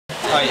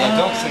Oh yeah,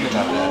 don't sing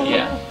about that.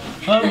 Yeah.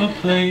 Of a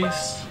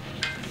place.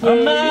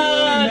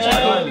 Imagine.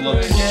 I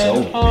look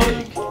so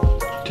big.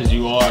 Cause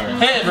you are.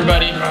 Hey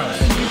everybody.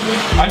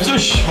 I'm so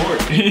short.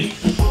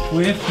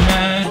 With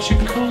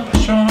magical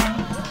charm.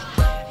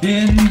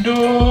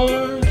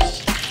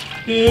 Indoors.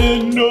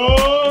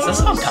 Does that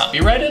sound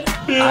copyrighted?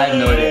 I have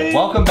no idea.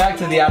 Welcome back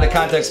to the Out of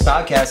Context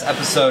podcast,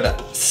 episode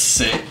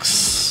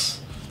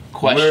 6.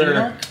 Question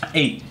mark?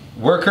 8.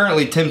 We're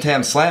currently Tim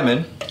Tam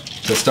slamming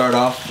to start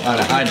off on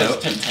a high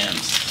note. Tim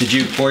Tams. Did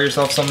you pour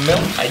yourself some milk?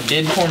 I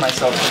did pour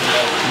myself some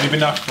milk. Leave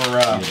enough for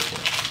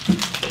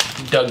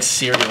Doug's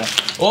cereal.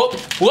 Oh,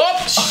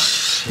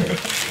 whoops!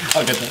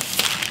 I'll get that.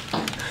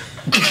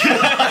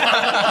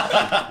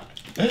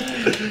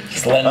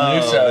 Just letting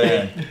loose out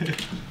here.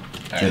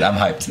 Dude, I'm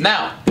hyped.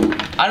 Now,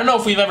 I don't know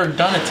if we've ever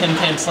done a Tim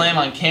Tam Slam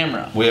on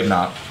camera. We have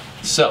not.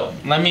 So,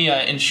 let me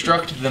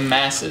instruct the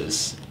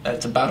masses.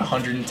 That's about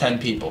 110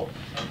 people.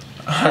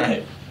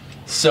 Alright.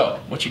 So,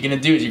 what you're going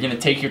to do is you're going to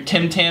take your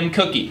Tim Tam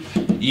cookie.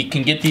 You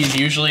can get these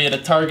usually at a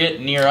Target,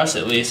 near us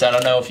at least. I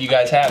don't know if you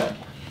guys have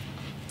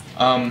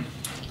them.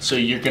 So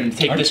you're going to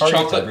take Aren't this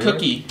Targets chocolate everywhere?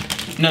 cookie.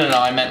 No,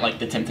 I meant like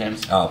the Tim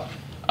Tams. Oh.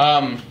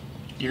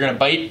 You're going to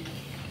bite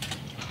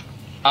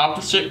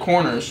opposite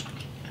corners.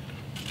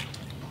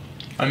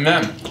 And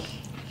then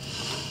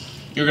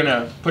you're going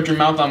to put your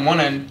mouth on one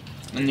end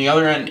and the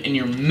other end in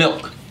your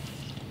milk.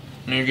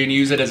 And you're going to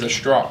use it as a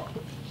straw.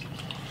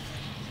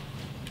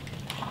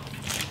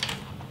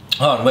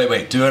 Hold on,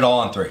 wait. Do it all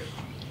on 3.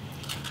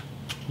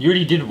 You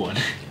already did one.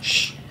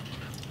 Shh.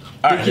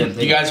 Alright,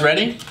 you guys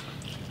ready?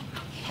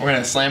 We're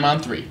going to slam on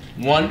 3.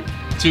 1,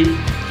 2,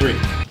 3.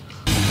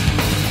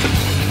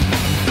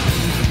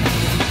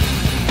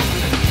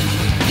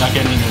 Not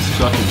getting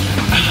instructions.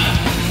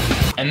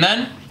 And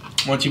then,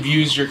 once you've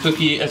used your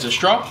cookie as a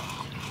straw,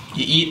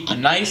 you eat a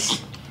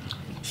nice,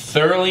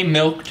 thoroughly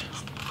milked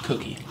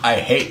cookie. I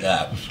hate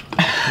that.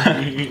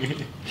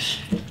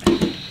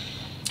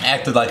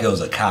 Acted like it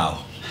was a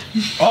cow.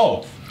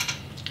 Oh.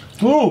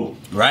 Ooh.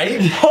 Right?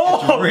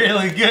 Oh. It's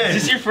really good.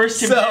 Is this your first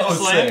Tim so Tam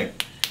Slam?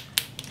 sick.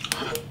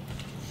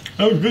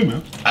 That was good,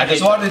 man. I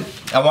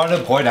wanted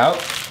to point out,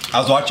 I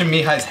was watching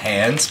Mihai's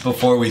hands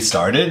before we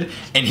started,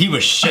 and he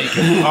was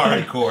shaking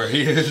hardcore.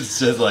 He was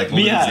just like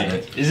losing Mihai,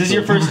 it. is this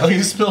your first? Oh,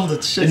 you spilled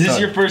it. Shit. Is this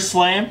your first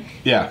slam?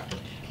 Yeah.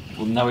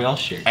 Well, now we all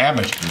share.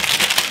 amateur?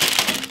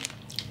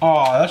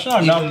 Oh, that's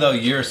not Even enough. though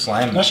you're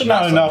slamming, That's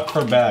not enough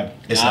per bag.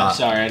 It's I'm not.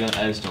 sorry, I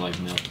just don't like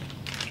milk.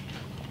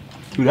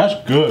 Dude, that's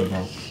good,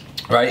 bro.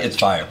 Right? It's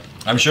fire.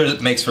 I'm sure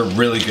it makes for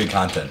really good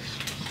content.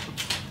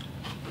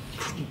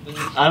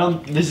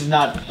 This is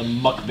not a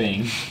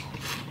mukbang.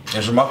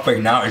 There's a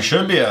mukbang now. It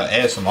should be a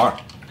ASMR.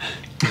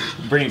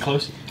 Bring it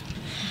closer.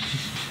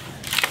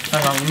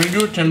 Hang on, let me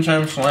do a Tim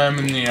Tam Slam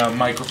in the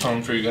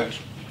microphone for you guys.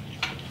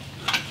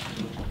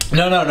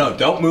 No.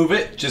 Don't move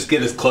it. Just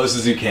get as close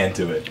as you can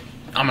to it.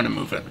 I'm gonna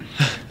move it.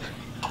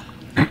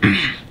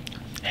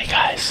 Hey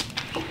guys,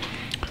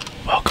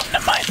 welcome to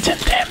my Tim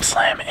Tam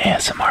Slam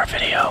ASMR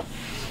video.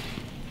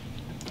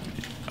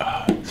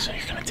 So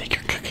you're gonna take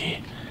your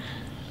cookie,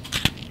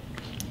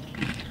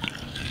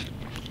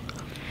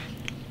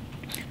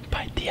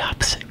 bite the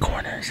opposite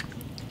corners,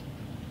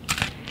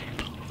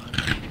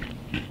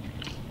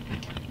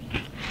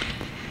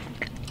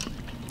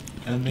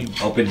 And then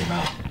open your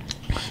mouth.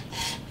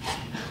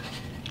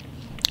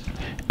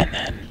 and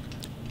then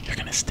you're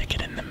gonna stick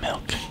it in the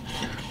milk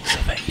so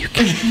that you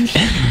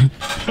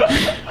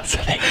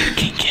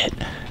can get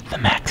the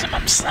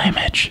maximum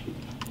slammage.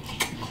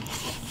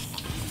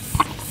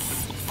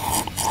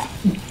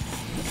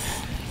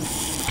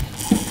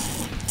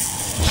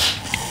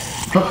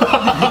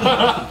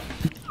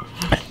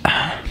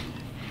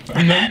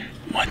 And then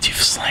once you've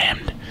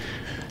slammed,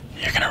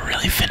 you're gonna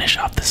really finish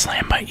off the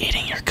slam by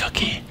eating your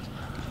cookie.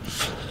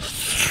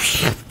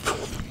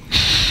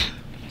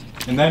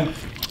 And then,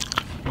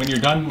 when you're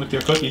done with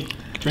your cookie,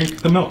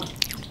 drink the milk.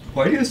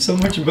 Why do you have so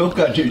much milk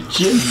on your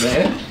chin,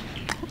 man?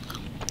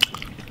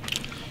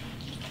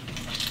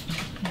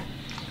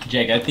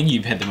 Jake, I think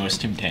you've had the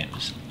most Tim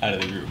Tams out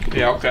of the group.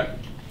 Yeah, okay.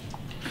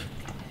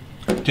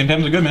 Tim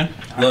Tams are good, man.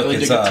 Look, really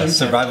it's dig a Tim Tam.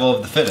 survival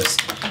of the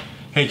fittest.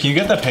 Hey, can you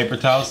get the paper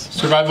towels?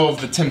 Survival of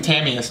the Tim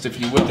Tamiest, if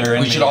you would. They're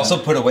in We should also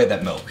put away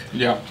that milk.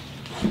 Yeah.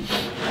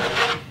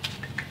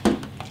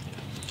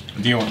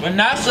 Do you want?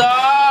 Vanessa!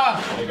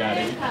 I got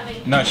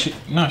it. No, she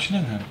doesn't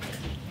have it.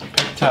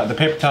 The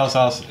paper towels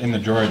also in the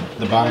drawer,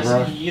 the bottom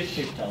drawer. You get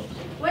the paper towels.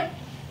 What?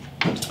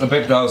 The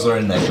paper towels are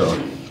in that drawer.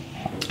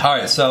 All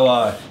right, so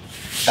I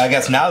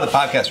guess now the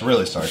podcast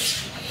really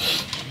starts.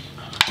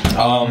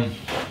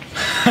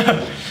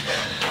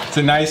 It's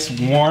a nice,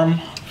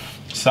 warm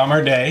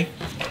summer day.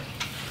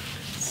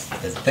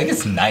 I think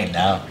it's night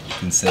now,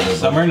 considerably.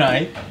 Summer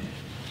night.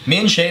 Me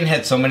and Shane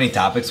had so many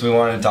topics we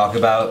wanted to talk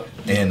about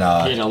in You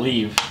had to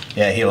leave.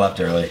 yeah, he left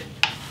early.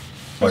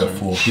 What a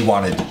fool. He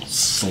wanted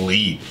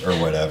sleep or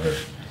whatever.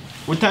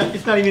 What time?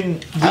 It's not even.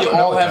 We don't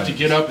know all what have time. to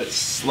get up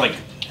at like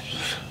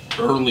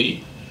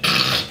early.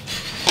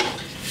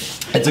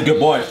 It's a good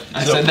point.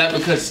 I said that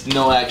because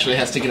Noah actually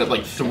has to get up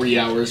like 3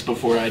 hours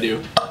before I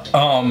do.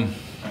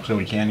 So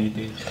we can't eat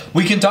these.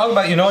 We can talk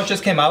about, you know what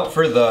just came out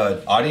for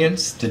the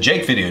audience? The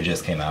Jake video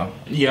just came out.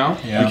 Yeah.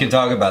 We can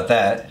talk about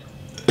that.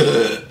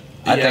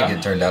 I think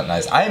it turned out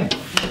nice.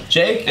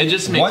 Jake, it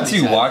just makes once me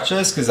you sad. watch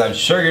this, because I'm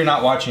sure you're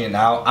not watching it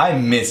now, I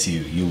miss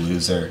you, you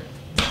loser.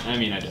 I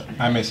mean, I do.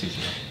 I miss you too.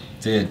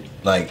 Dude,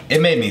 like, it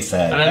made me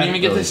sad. I didn't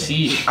even get Really to see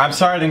you. I'm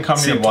sorry I didn't come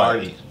to See your what?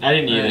 party. I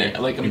didn't either. Yeah,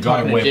 like I'm You're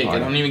talking going to way Jake. I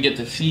farther. don't even get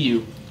to see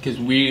you because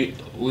we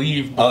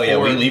leave before Oh yeah,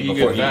 we leave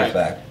before he gets gets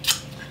back.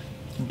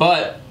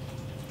 But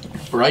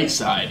bright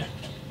side.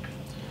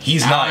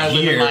 He's Now not I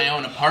live here. in my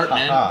own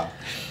apartment. Haha.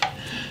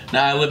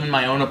 Now I live in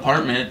my own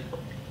apartment,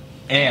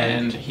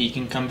 And and he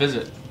can come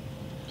visit.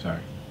 sorry.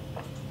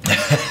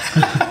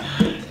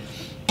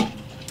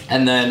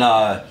 And then,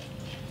 I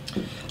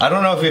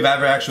don't know if we've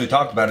ever actually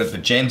talked about it,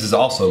 but James is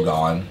also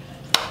gone.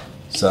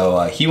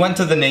 So he went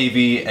to the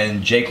Navy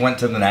and Jake went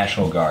to the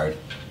National Guard.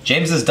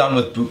 James is done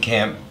with boot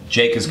camp.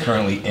 Jake is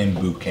currently in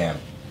boot camp.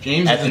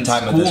 James At is the in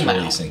time of school this now.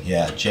 releasing.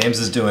 Yeah, James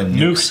is doing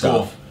Nuke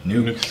stuff.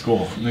 Nuke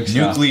school. Nuke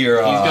stuff. Nuclear.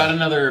 He's got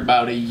another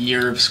about a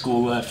year of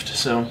school left,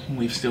 so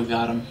we've still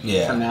got him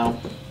Yeah. for now.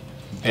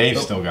 They've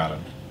still got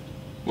him.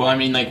 Well, I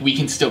mean, like we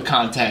can still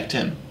contact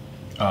him.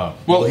 Oh.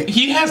 Well, Well,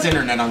 he has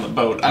internet on the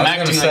boat. I I'm was gonna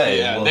acting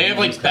say, like well, they have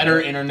he's like better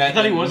got- internet I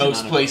thought he than wasn't most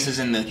on a places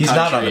in the He's country.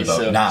 not on the boat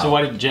so. now. So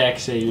why did Jack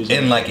say he was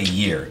In like a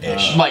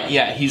year-ish. Like,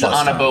 yeah, he's Plus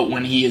on a time. boat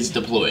when he is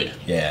deployed.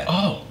 Yeah.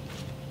 Oh.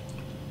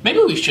 Maybe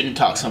we shouldn't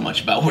talk so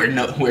much about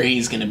where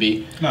he's gonna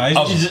be. No,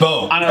 he's A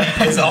boat. on a-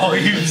 That's all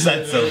you've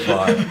said so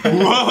far.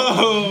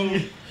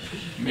 Whoa!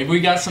 Maybe we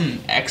got some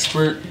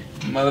expert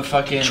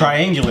motherfucking.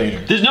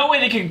 triangulator. There's no way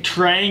they can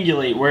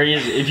triangulate where he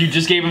is if you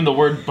just gave him the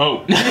word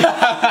boat.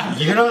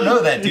 You don't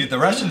know that, dude. The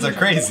Russians are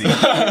crazy.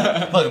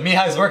 Look,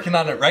 Mihai's working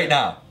on it right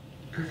now.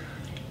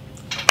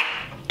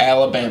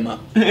 Alabama.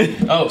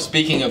 Oh,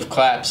 speaking of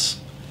claps.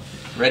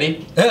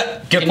 Ready?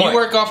 Good Can point. you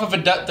work off of a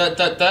dut dut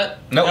dut dut?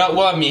 Nope. No,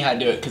 we'll have Mihai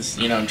do it because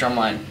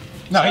drumline.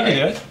 No, he can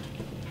do it.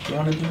 You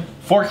want to do it?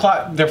 4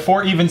 o'clock. They're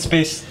 4 even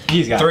space.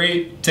 He's got.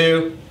 3,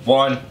 2,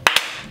 1.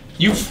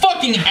 You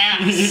fucking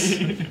ass!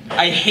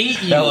 I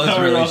hate you. That was No,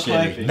 we're really all shitty.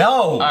 clapping. No.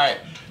 All right,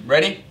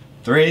 ready?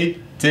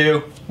 3,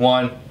 2,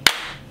 1.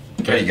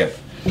 There you go.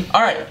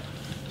 All right.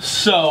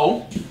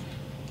 So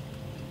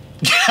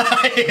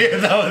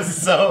That was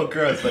so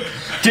gross. But,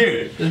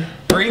 dude,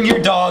 bring your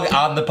dog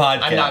on the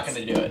podcast. I'm not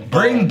gonna do it.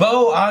 Bring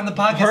Bo on the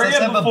podcast. Hurry Let's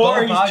up have a before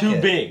Bo he's podcast.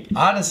 too big.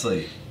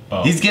 Honestly,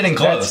 Oh. he's getting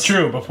close. That's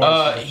true.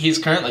 Before He's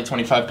currently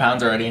 25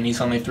 pounds already, and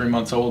he's only 3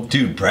 months old.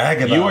 Dude,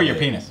 brag about you or your it.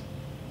 penis.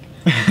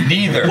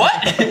 Neither.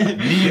 What?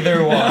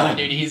 Neither one.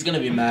 Dude, he's gonna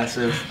be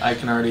massive. I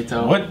can already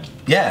tell. What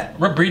Yeah.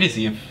 breed is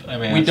he? I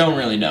mean, We don't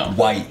really know.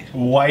 White.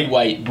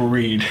 white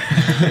breed.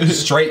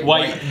 Straight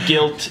White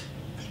guilt.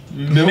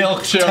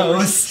 milk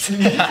toast.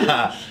 Dude,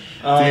 that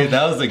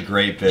was a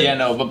great bit. Yeah,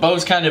 no, but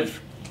Bo's kind of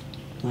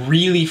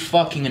really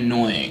fucking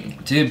annoying.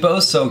 Dude,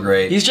 Bo's so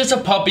great. He's just a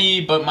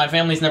puppy, but my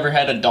family's never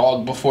had a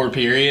dog before,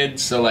 period.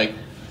 So, like,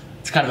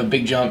 it's kind of a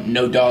big jump.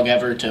 No dog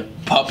ever to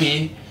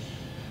puppy.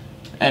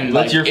 And,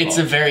 That's like, your it's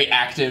fault. a very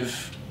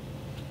active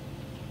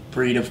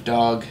breed of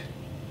dog.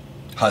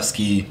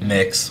 Husky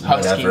mix,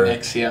 Husky whatever.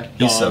 mix, yeah.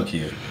 He's so Dog.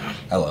 cute.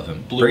 I love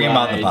him. Blue Bring him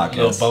on the eyed,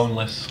 Little podcast.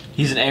 boneless.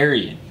 He's an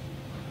Aryan.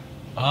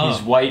 Oh.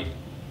 He's white.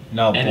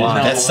 No, And blonde.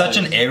 no- That's such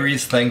an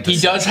Aries thing to He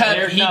say. does have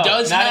Air- he no,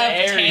 does not have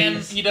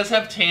Aries. tan he does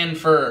have tan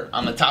fur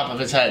on the top of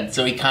his head,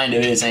 so he kind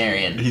of is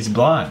Aryan. He's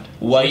blonde.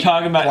 White, We're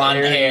talking about blonde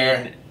Aryan,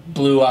 hair,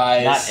 blue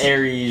eyes. Not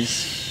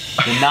Aries.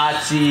 The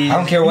Nazis. I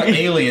don't care what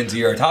aliens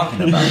you are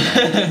talking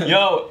about.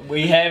 Yo,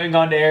 we haven't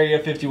gone to Area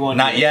 51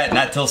 Not yet.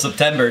 Not till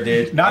September,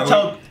 dude.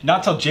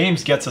 Not till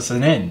James gets us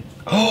an in.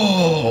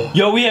 Oh.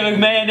 Yo, we have a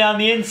man down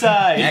the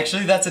inside.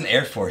 Actually, that's an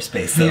Air Force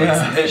base, though.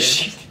 Yeah.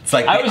 Isn't it? It's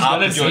like I the was gonna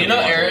opposite join You of know,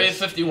 Air Area Force.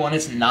 51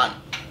 is not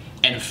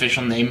an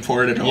official name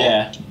for it at all.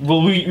 Yeah.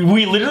 Well, we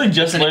literally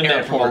just It's an learned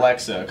that from airport.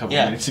 Alexa a couple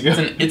Yeah, minutes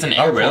it's ago. an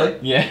Oh, airport. really?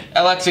 Yeah.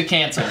 Alexa,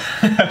 cancel.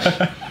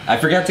 I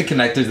forgot to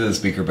connect her to the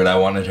speaker, but I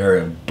wanted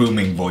her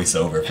booming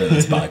voiceover for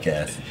this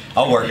podcast.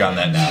 I'll work on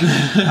that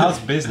now. How's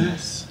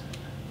business?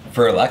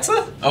 For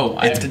Alexa? Oh,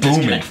 I It's have to booming.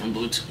 disconnect from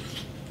Bluetooth.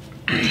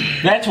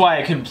 That's why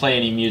I couldn't play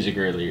any music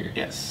earlier.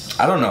 Yes.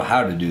 I don't know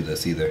how to do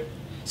this either.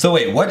 So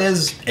wait, what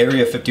is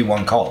Area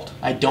 51 called?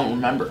 I don't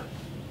remember.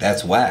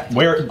 That's whack.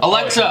 Where?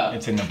 Alexa!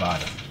 It's in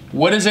Nevada.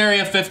 What is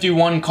Area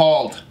 51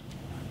 called?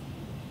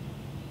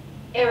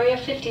 Area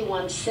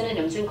 51's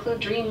synonyms include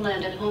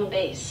Dreamland and Home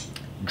Base.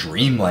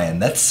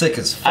 Dreamland. That's sick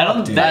as fuck, I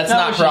don't. dude. That's, That's not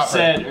not what proper. she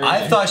said. Earlier.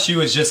 I thought she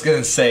was just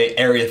gonna say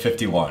Area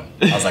 51.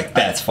 I was like,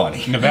 that's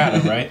funny.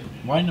 Nevada, right?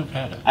 Why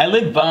Nevada? I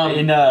live by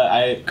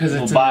Because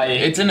it's, by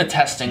it's in a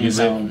testing You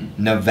zone.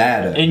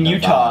 Nevada. in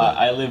Utah. Nevada.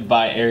 I live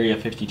by Area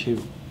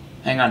 52.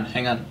 Hang on.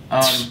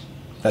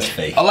 That's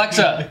fake.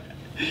 Alexa,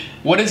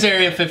 what is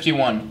Area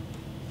 51?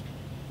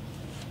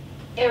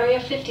 Area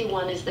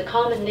 51 is the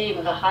common name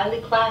of a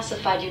highly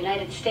classified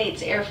United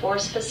States Air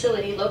Force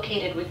facility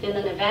located within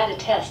the Nevada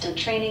Test and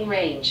Training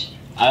Range.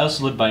 I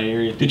also live by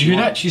Area 51. Did you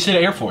hear that? She said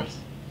Air Force.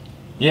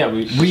 Yeah,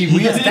 we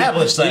We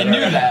established that. We knew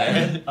already.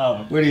 that.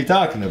 Oh. What are you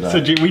talking about? So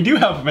we do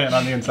have a man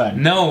on the inside.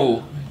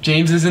 No,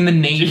 James is in the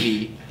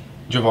Navy.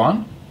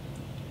 Javon?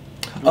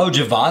 Oh,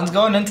 Javon's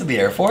going into the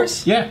Air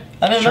Force? Yeah.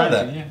 I didn't know Trying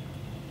that. to, yeah.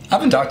 I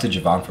haven't talked to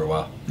Javon for a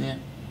while.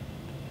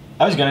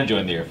 I was gonna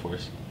join the Air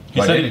Force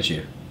Why said- didn't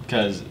you?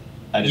 because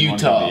I didn't want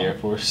to Utah. go to the Air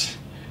Force.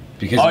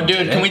 Because Oh, you dude,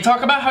 didn't? can we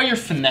talk about how you're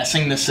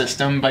finessing the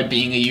system by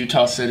being a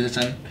Utah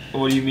citizen?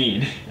 What do you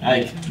mean?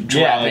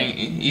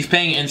 Dropping. He's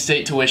paying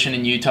in-state tuition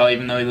in Utah,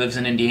 even though he lives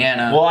in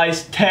Indiana. Well, I by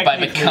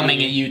technically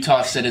becoming a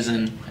Utah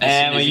citizen. I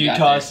am a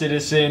Utah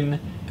citizen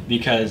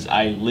because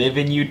I live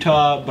in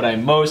Utah, but I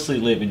mostly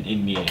live in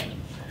Indiana.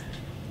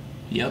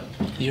 Yep.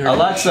 You're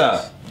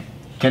Alexa,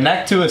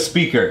 connect to a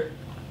speaker.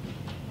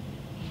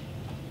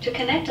 To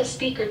connect a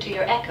speaker to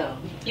your Echo,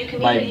 you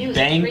can My either use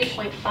bank a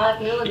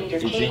 3.5mm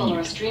is in cable you.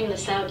 or stream the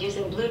sound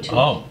using Bluetooth.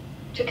 Oh.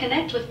 To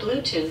connect with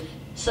Bluetooth,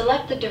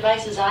 select the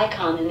device's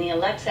icon in the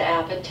Alexa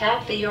app and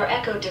tap the Your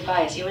Echo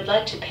device you would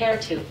like to pair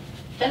to.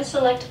 Then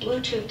select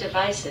Bluetooth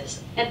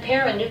devices and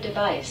pair a new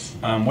device.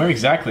 Where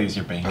exactly is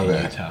your bank in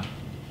Okay.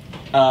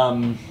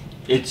 Utah?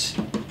 It's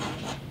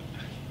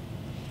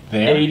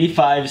There?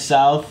 85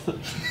 south,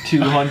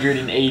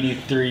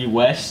 283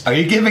 west. Are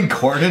you giving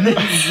coordinates?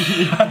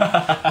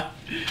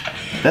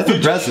 That's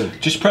impressive.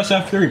 Just press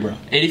F3, bro.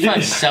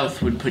 85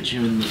 south would put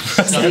you in the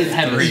southern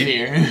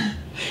hemisphere.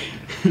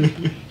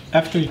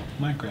 F3,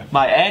 Minecraft.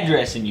 My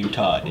address in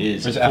Utah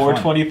is Where's F1?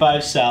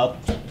 425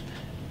 south.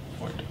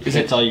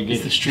 That's all you Is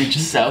get. the street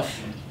just south?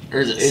 Or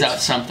is it It's south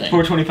something?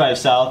 425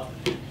 south,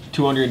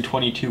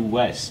 222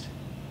 west.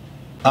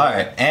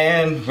 Alright,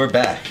 and we're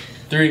back.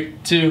 3,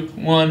 2,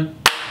 1.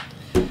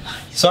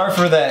 Sorry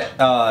for that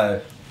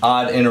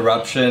odd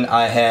interruption.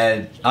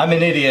 I'm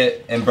an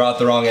idiot and brought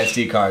the wrong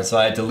SD card, so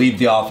I had to leave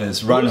the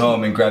office, run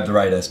home, and grab the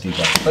right SD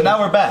card. But now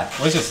we're back.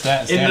 What does it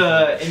stand In for?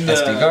 the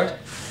SD card?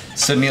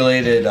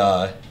 Simulated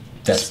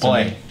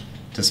Display.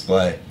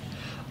 Display.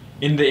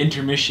 In the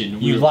intermission,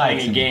 we You were lied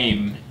playing to a me.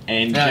 game,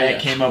 and Oh, Jack yeah.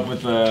 came up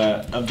with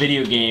a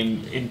video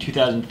game in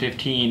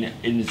 2015,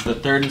 and it's the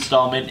third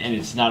installment, and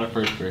it's not a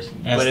first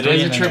person. Yes. But it three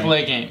is a in the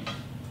AAA game.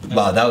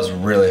 Wow, that was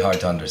really hard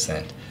to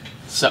understand.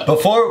 So,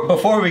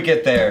 Before we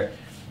get there,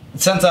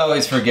 since I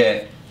always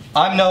forget,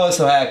 I'm Noah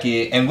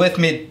Sohaki, and with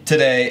me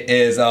today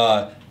is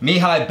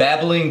Mihai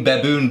Babbling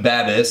Baboon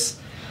Babis,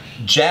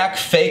 Jack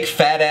Fake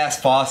Fat Ass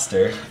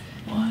Foster,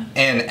 what?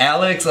 and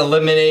Alex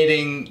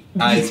Eliminating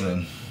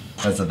Eisman.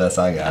 That's the best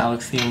I got.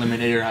 Alex the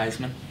Eliminator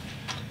Heisman.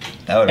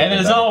 That would've And been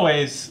as better.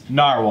 always,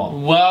 Narwhal.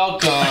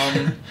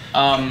 Welcome.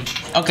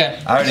 Okay.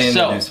 I already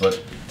so, introduced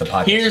what the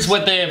podcast here's is.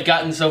 what they have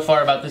gotten so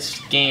far about this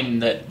game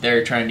that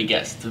they're trying to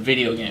guess. It's a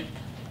video game.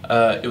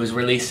 It was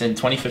released in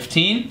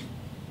 2015.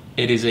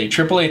 It is a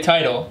AAA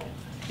title.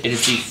 It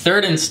is the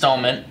third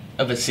installment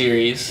of a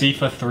series.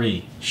 FIFA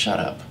 3. Shut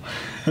up.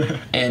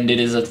 And it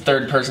is a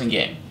third-person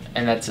game.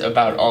 And that's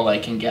about all I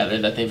can gather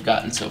that they've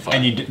gotten so far.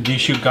 And do you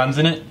shoot guns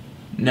in it?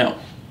 No.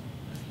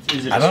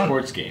 Is it I a don't-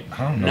 sports game? I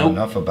don't know Nope.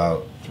 enough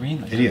about 3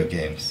 in the video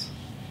games.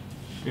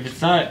 If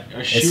it's not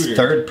a shooter It's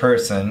third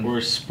person, or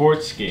a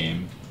sports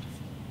game,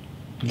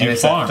 and Do you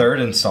it's farm? a third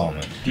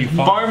installment. Do you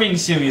farm? Farming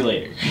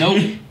Simulator.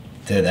 Nope.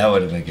 Dude, that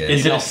would have been good.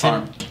 Is You it a don't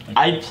farm.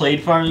 I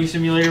played Farming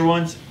Simulator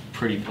once.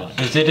 Pretty fun.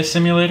 Is it a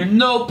simulator?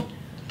 Nope.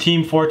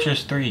 Team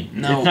Fortress 3.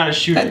 No. It's not a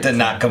shooter. That did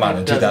not come out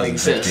in That doesn't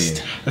 2015.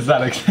 exist. It's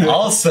not a...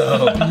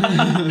 Also,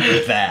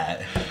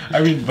 that.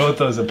 I mean, both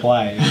those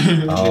apply.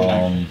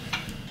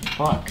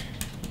 Fuck.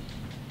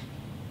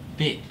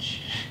 Bitch.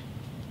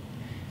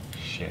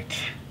 Shit.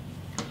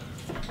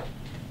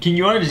 Can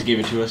you want to just give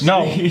it to us?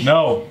 No,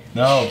 no,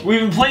 no,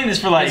 We've been playing this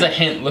for like There's a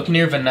hint. Look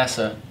near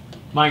Vanessa.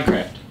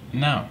 Minecraft.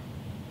 no.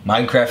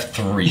 Minecraft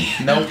 3.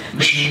 Nope.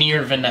 Look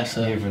near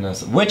Vanessa. Hey,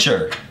 Vanessa.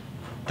 Witcher.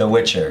 The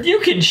Witcher. You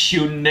can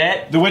shoot in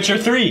that. The Witcher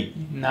 3.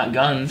 Not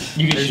guns.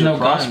 You can There's shoot no a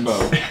crossbow.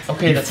 guns.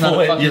 Okay, You that's not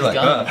fool a it, fucking you're like,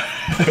 gun.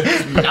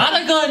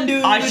 Not a gun,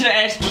 dude. I should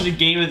have asked for the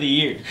game of the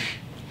year.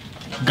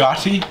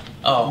 Gotti.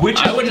 Oh,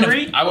 Witcher I wouldn't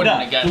 3? Have, I wouldn't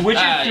No, have guessed. The Witcher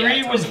Ah, 3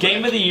 yeah, was totally.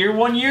 game of the year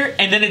one year,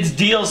 and then it's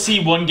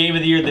DLC one game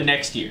of the year the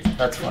next year.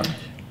 That's fun.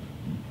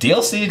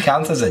 DLC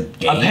counts as a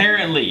game?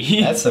 Apparently. That's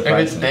If it's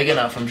surprising. big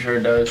enough, I'm sure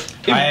it does.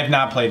 I have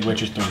not played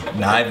Witcher 3.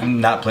 No, I've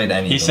not played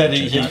any He of the said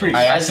Witcher he's games. pretty-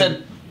 I asked him-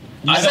 said.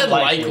 You I said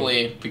likely.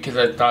 likely because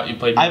I thought you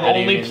played. I've more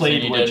video only games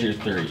played than you Witcher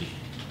did. 3.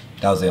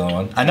 That was the only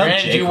one. I know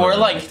And Jake you were really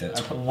like liked it.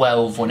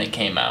 12 when it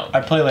came out.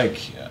 I play like...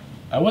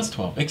 I was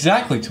 12.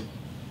 Exactly 12.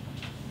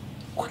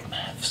 Quick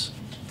maths.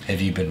 Have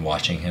you been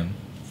watching him?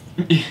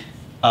 He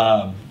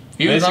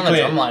was on the Basically-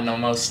 drumline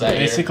almost that year.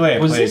 Basically, I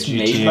Was played this GTA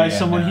made by and,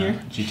 someone here?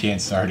 GTA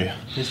and Stardew.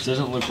 This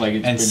doesn't look like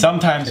it's And been...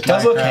 sometimes It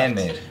does look Minecraft,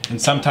 handmade.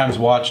 And sometimes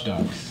Watch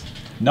Dogs.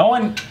 No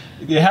one...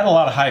 It had a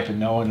lot of hype and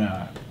no one...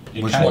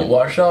 it Which kinda- one?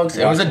 Watch Dogs?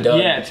 It was a dud.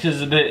 Yeah, it's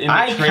because in the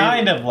I trailer-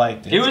 kind of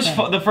liked it. It was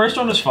the first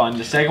one was fun.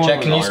 The second one Jack,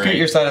 was can you alright. scoot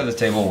your side of the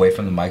table away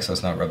from the mic so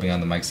it's not rubbing on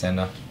the mic stand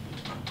now?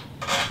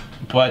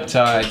 But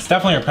it's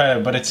definitely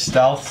repetitive, but it's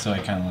stealth, so I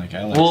kind of like.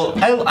 I like. Well,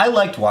 stealth. I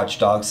liked Watch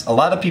Dogs. A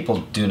lot of people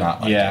do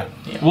not like Yeah.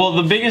 it. Well,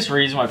 the biggest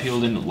reason why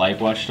people didn't like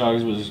Watch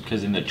Dogs was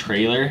because in the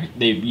trailer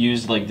they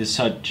used like this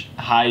such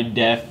high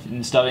def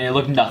and stuff, and it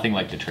looked nothing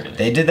like the trailer.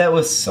 They did that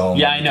with so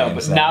many Yeah, I know,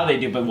 games but now they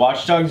do. But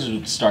Watch Dogs is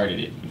what started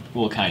it.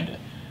 Well, kinda.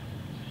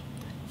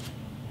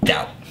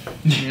 Doubt.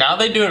 Now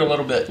they do it a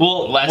little bit.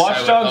 Well, less, I Watch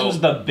would Dogs hope. was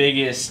the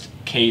biggest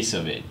case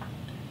of it.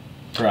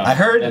 From. I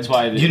heard. That's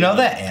why. You know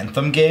that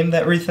Anthem game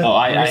that recently? Oh,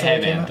 I have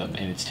came out? Anthem,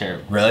 and it's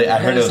terrible. Really? I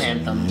heard it is was.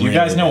 Anthem? Do you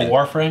guys know really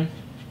bad. Warframe?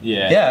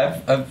 Yeah.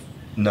 Yeah, I've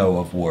know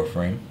of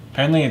Warframe.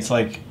 Apparently, it's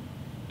like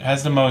it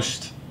has the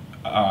most.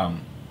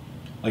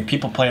 Like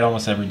people play it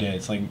almost every day.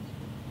 It's like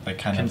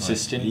kind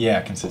Consistent? of like,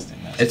 yeah, consistent.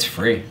 It's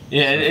free.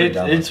 Yeah, It's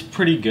a free it's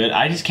pretty good.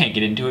 I just can't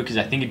get into it because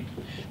I think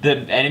the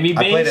enemy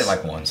base. I played it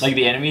like once. Like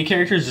the enemy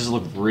characters just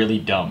look really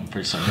dumb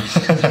for some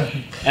reason,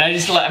 and I'm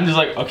just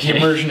like, okay.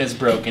 Immersion is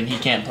broken. He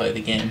can't play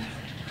the game.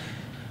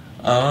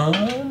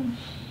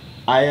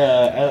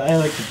 I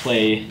like to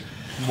play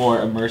more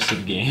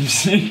immersive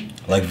games.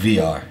 Like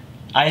VR.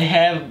 I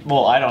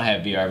don't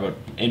have VR, but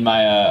in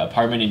my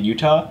apartment in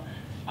Utah,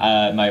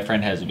 my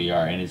friend has a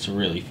VR and it's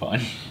really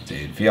fun.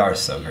 Dude, VR is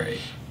so great.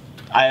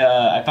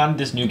 I found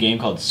this new game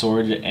called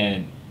Sword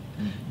and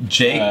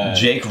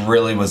Jake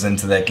really was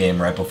into that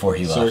game right before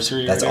he left.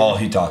 Sorcery or That's whatever. all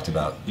he talked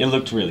about. it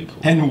looked really cool.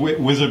 And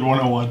Wizard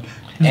 101.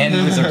 And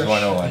Wizards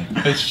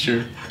 101. That's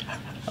true.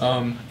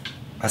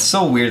 That's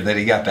so weird that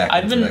he got back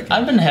into that game.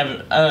 I've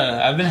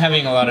been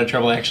having a lot of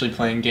trouble actually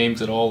playing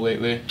games at all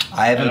lately.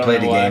 I haven't don't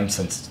played a know why. game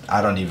since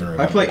I don't even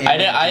remember.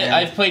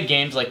 I've played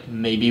games like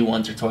maybe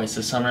once or twice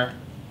this summer.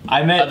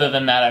 Other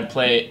than that, I'd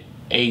play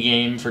a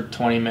game for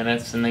 20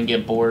 minutes and then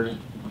get bored.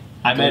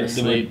 I Go to met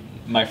sleep.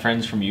 my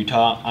friends from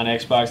Utah on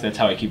Xbox. That's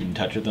how I keep in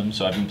touch with them.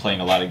 So I've been playing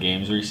a lot of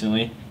games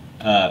recently.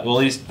 Well, at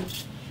least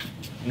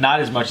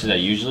not as much as I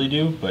usually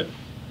do, but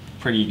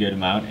pretty good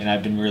amount. And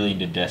I've been really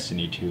into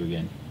Destiny 2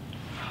 again.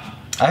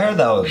 I heard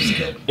that was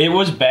good. It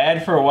was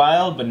bad for a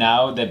while, but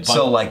now that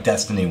So like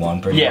Destiny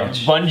 1 pretty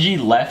much? Bungie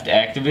left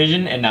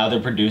Activision and now they're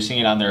producing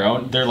it on their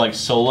own. They're like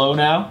solo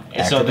now.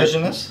 And so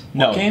Activision is?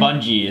 no, What game?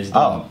 Bungie is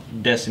the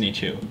Destiny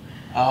 2.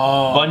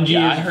 Oh, Bungie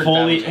yeah, I heard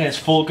that. has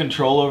full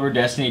control over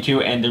Destiny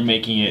 2 and they're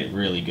making it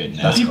really good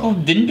now. That's cool.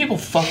 Didn't people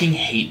fucking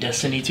hate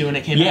Destiny 2 when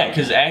it came out? Yeah,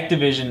 because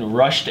Activision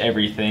rushed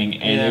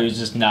everything and it was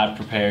just not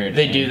prepared.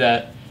 They do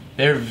that.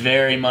 They're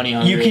very money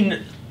hungry. You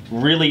can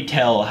really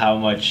tell how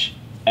much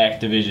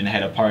Activision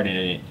had a part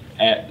in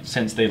it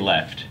since they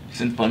left.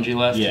 Since Bungie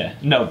left? Yeah.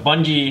 No,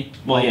 Bungie.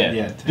 Well,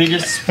 yeah. They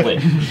just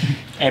split.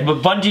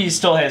 But Bungie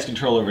still has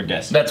control over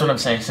Destiny. That's what I'm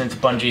saying. Since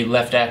Bungie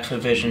left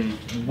Activision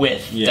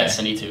with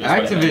Destiny 2. is what I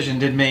meant. Activision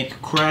did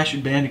make Crash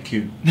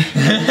Bandicoot.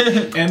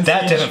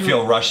 That didn't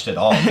feel rushed at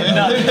all.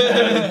 No,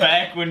 that was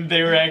back when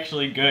they were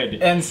actually good.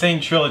 And same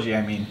trilogy.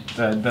 I mean,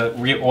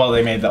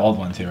 they made the old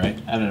one too, right?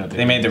 I don't know.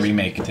 They made the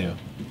remake too.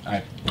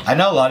 I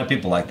know a lot of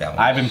people like that one.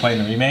 I've been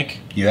playing the remake.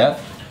 You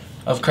have?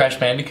 Of Crash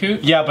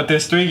Bandicoot? Yeah, but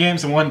there's 3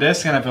 games in one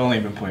disc, and I've only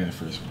been playing the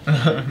first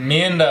one.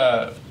 Me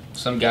and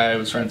some guy I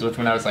was friends with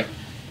when I was like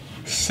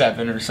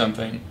 7 or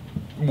something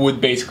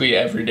would basically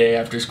every day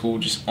after school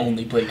just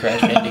only play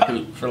Crash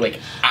Bandicoot for like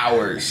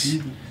hours.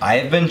 I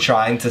have been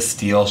trying to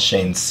steal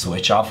Shane's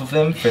Switch off of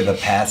him for the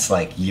past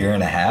like year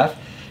and a half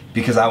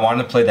because I want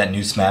to play that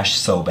new Smash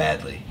so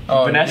badly.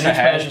 Oh, Vanessa New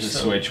has Smash the is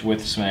so- Switch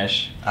with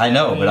Smash. I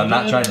know, but I'm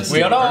not trying to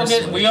steal her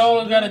Switch. We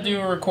all gotta do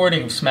a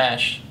recording of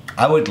Smash.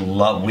 I would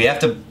love. We have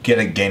to get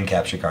a game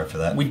capture card for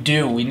that. We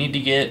do. We need to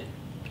get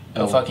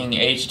a fucking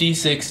HD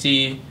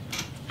 60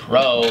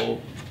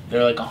 Pro.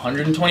 They're like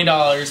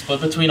 $120,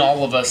 split between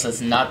all of us. That's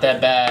not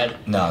that bad.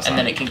 No, it's and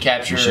not. then it can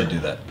capture. We should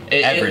do that.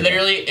 It Everything.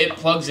 literally it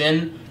plugs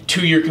in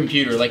to your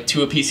computer, like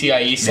to a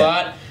PCIe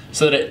slot,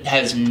 so that it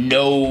has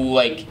no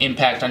like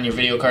impact on your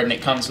video card, and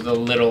it comes with a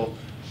little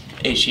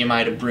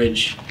HDMI to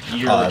bridge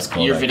your that's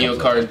cool. your That video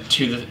comes card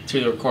to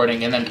the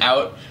recording, and then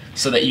out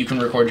so that you can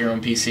record your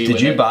own PC. Did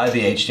with you it. buy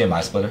the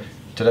HDMI splitter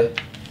today?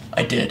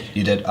 I did.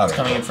 You did? Okay. It's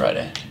coming in cool.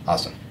 Friday.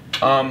 Awesome.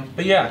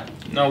 But yeah,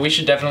 no, we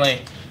should definitely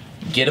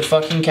get a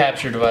fucking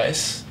capture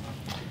device.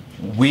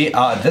 We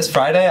this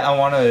Friday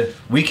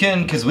we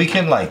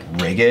can like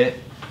rig it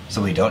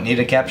so we don't need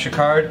a capture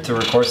card to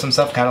record some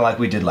stuff, kind of like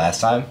we did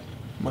last time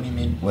What do you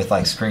mean? with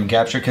like screen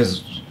capture.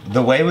 Because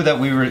the way that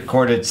we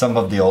recorded some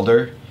of the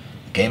older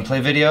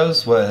gameplay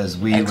videos was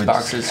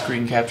Xbox's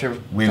screen capture.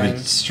 we would thing.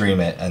 stream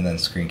it and then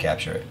screen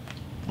capture it.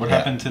 What Yeah.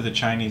 happened to the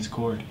Chinese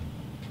cord?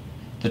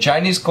 The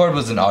Chinese cord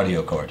was an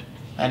audio cord.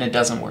 And it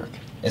doesn't work.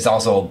 It's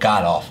also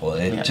god awful.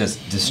 It Yeah.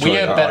 just destroyed We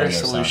have our better audio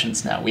sound.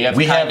 solutions now. We have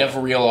We kind have-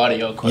 of real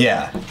audio equipment.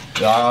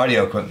 Yeah, our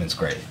audio equipment's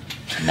great.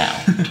 Now.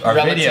 Our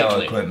video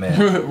Relatively.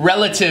 equipment.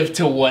 Relative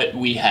to what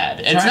we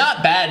had. It's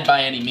not bad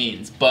by any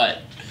means, but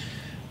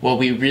what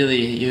we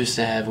really used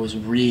to have was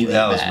really That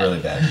bad. was really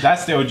bad.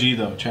 That's the OG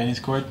though. Chinese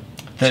cord.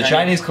 The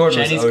Chinese cord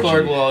was Chinese OG.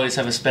 cord will always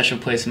have a special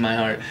place in my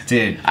heart.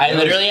 Dude, I it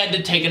was- literally had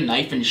to take a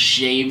knife and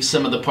shave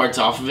some of the parts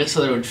off of it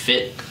so that it would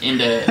fit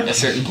into a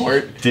certain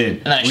port.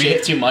 Dude, And I we-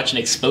 shaved too much and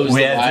exposed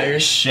we the had it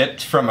wires.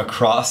 shipped from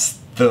across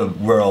the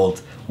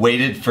world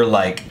waited for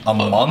like a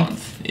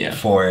month yeah.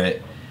 for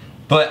it.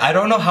 But I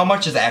don't know how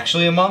much is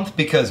actually a month,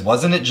 because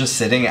wasn't it just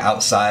sitting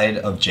outside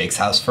of Jake's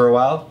house for a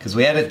while? Because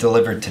we had it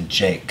delivered to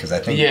Jake, because I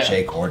think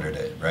Jake ordered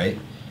it, right?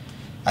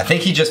 I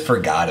think he just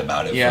forgot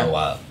about it for a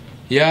while.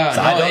 Yeah,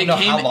 so no, I don't know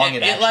how long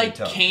it actually like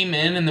took. came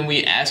in, and then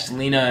we asked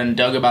Lena and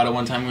Doug about it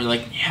one time. We were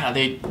like, yeah,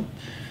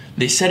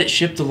 they said it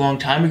shipped a long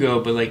time ago,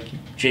 but like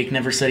Jake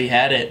never said he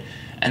had it.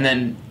 And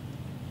then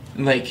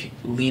like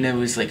Lena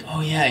was like,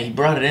 oh yeah, he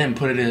brought it in,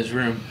 put it in his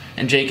room,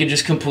 and Jake had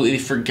just completely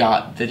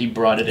forgot that he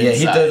brought it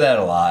inside. Yeah, he did that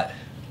a lot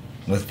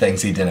with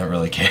things he didn't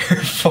really care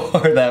for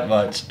that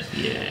much.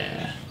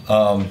 Yeah.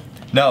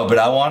 No, but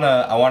I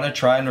wanna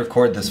try and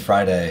record this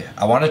Friday.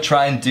 I wanna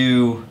try and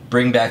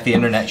bring back the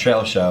Internet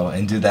Trail Show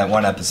and do that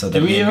one episode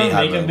that me and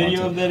Mihai really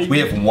video of that? We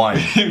have one.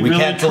 We Really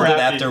canceled it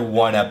crappy. after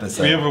one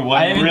episode. We have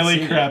I haven't really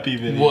seen crappy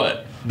video.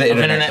 What? The Of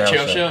Internet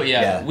Trail Show?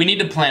 Yeah. Yeah. We need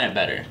to plan it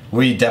better.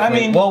 We definitely.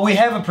 I mean, well, we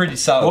have a pretty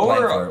solid what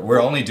plan were- for it.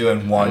 We're only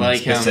doing one I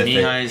like specific.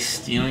 how Mihai's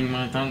stealing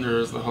my thunder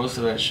as the host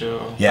of that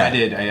show. Yeah, I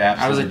did. I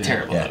I was absolutely a did.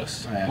 terrible Yeah.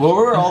 host. I What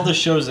were all the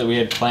shows that we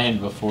had planned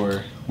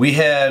before? we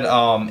had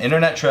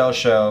Internet Trail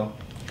Show,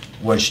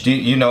 which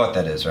you know what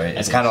that is, right?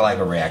 It's think kind of so. like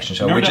a reaction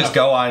show. No, We no. just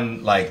go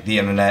on like the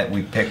internet.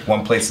 We pick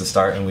one place to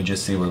start, and we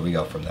just see where we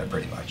go from there,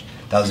 pretty much.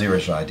 That was the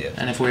original idea.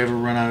 And if we ever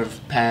run out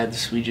of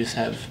pads, we just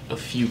have a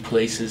few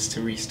places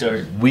to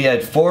restart. We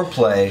had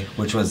Foreplay,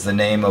 which was the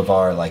name of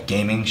our like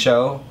gaming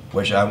show,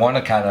 which I want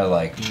to kind of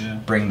like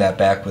bring that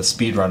back with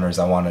speedrunners.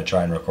 I want to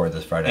try and record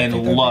this Friday. I And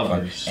think that'd be fun.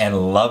 Lovers.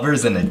 And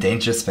Lovers in a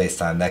Dangerous Space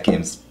Time. That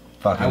game's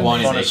fucking I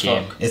wanted Fun that as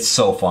game. fuck. It's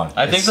so fun.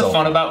 I think It's the so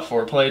fun about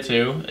Foreplay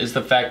too is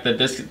the fact that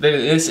this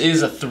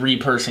is a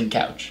 3-person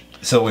couch.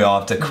 So we all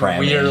have to cram.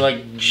 We in. are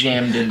like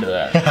jammed into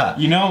that.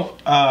 You know,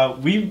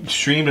 we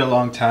streamed a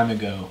long time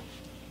ago,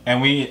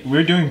 and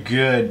we're doing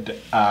good.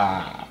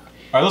 Are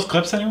those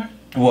clips anywhere?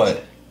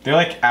 What? They're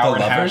like hour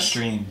and a half Lovers?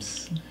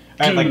 streams.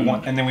 I had like Dude.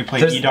 one, and then we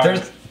played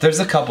EDARB. There's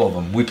a couple of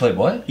them. We played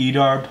what?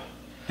 EDARB.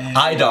 and-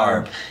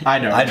 IDARB.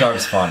 IDARB.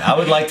 IDARB's fun. I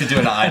would like to do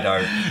an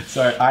IDARB.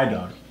 Sorry,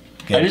 IDARB.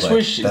 I just gameplay.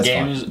 wish That's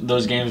fun.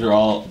 those games were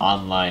all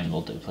online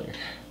multiplayer.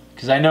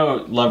 Because I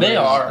know Lovers. They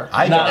are.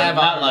 I Not don't- have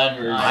not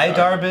online. Lovers.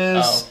 IDARB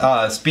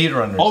is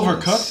speedrunners.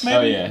 Overcooked, is. maybe?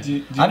 Oh, yeah.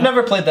 Do I've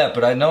never played that,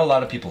 but I know a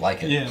lot of people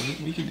like it. Yeah,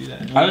 we could do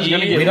that. I was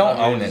gonna get We don't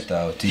Lovers. own it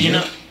though. Do you? You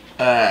know,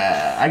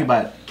 I can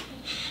buy it.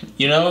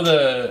 you know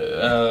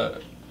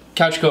the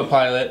Couch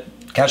Co-Pilot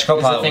Couch is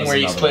Co-Pilot the thing was where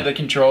you another split one. the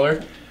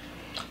controller.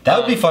 That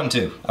would be fun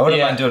too. I wouldn't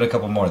yeah. mind doing a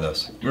couple more of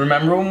those.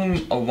 Remember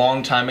when, a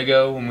long time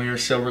ago when we were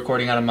still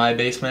recording out of my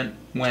basement,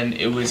 when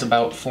it was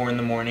about 4 in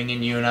the morning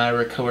and you and I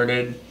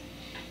recorded,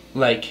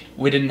 like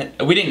we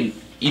didn't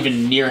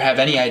even near have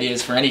any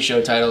ideas for any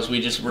show titles.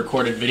 We just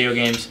recorded video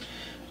games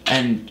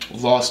and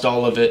lost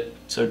all of it.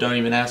 So don't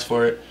even ask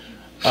for it.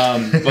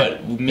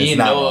 But me It's and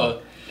not Noah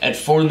wrong. at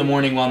 4 in the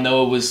morning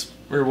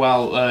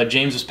while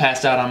James was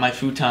passed out on my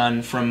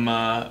futon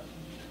from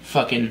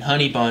fucking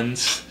honey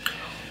buns.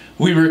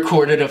 We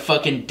recorded a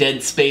fucking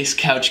Dead Space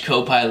Couch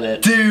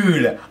Co-Pilot.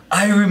 Dude,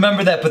 I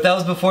remember that, but that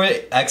was before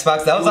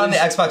Xbox. That was on the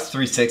Xbox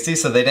 360,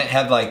 so they didn't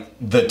have like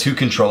the two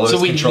controllers.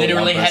 So we control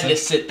literally one had to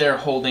person. sit there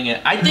holding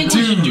it. I think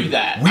we should do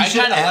that. We I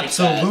should kinda like that.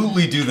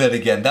 absolutely do that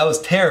again. That was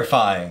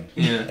terrifying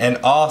Yeah. and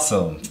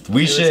awesome.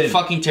 We It was a should.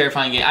 fucking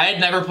terrifying game. I had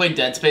never played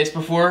Dead Space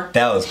before.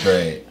 That was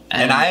great.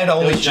 And And I had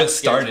only those jump just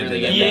scares started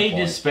really it at get that EA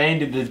point.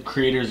 disbanded the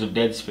creators of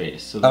Dead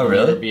Space, so Oh, there'll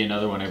really? never be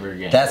another one ever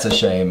again. That's a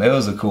shame. It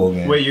was a cool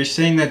game. Wait, you're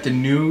saying that the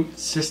new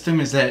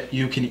system is that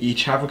you can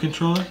each have a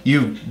controller?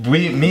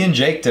 Me and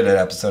Jake did an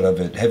episode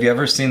of it. Have you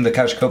ever seen the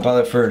Couch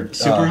Co-Pilot for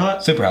Super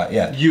Hot? Super Hot,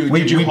 yeah. Did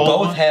we you hold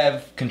both one?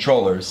 have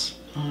controllers,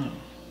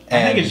 I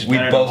and think it's we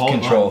better to both hold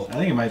control one. I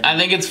think it might. I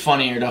think it's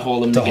funnier to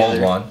hold them to together.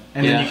 hold one.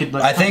 And then Yeah. you could.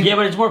 Like, I think yeah,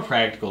 but it's more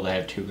practical to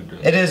have two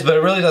controllers. it is, but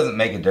it really doesn't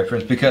make a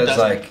difference because It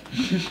doesn't. like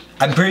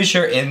I'm pretty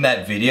sure in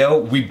that video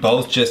we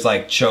both just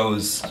like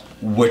chose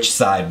which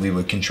side we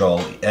would control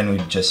and we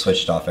just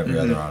switched off every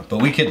other round.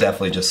 But we could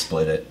definitely just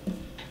split it.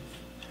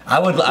 I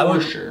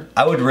would sure.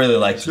 I would really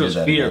like to So do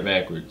that. speed or again.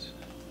 backwards.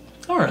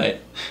 All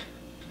right.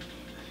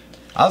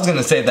 I was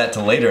gonna save that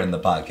to later in the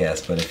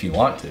podcast, but if you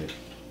want to.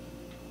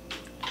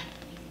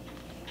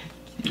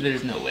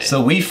 There's no way.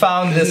 So we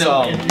found this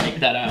no way to make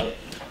that out.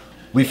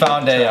 we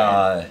found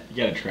a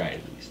You gotta try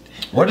it at least.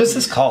 what is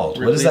this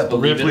called? What is that?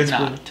 Believe It or Ripley's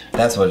Not.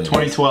 That's what it is.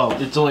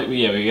 2012. It's only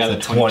we got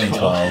It's a a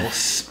 2012.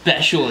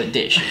 Special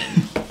edition.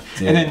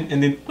 Dude.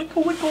 And then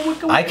wiggle, wiggle,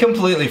 wiggle. I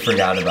completely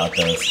forgot about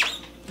this.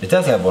 It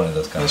does have one of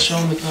those Let's covers. show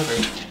them the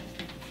cover.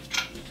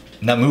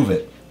 Now move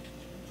it.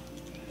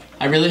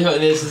 I really hope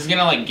this is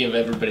gonna like give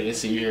everybody a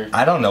seizure.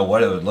 I don't know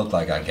what it would look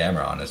like on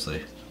camera,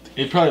 honestly.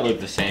 It probably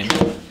looked the same.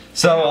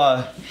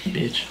 So,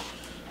 Bitch.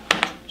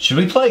 should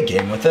we play a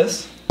game with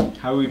this?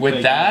 How we With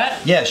play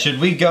that, Yeah, should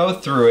we go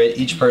through it,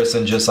 each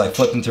person just like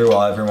flipping through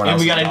while everyone games?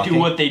 else And we is gotta talking? do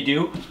what they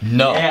do.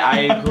 No. Yeah, I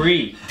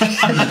agree.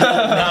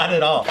 Not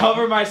at all.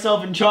 Cover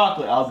myself in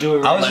chocolate. I'll do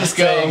it. I was right just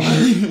go.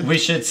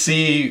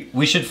 saying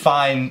we should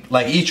find,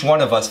 like each one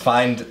of us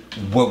find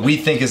what we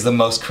think is the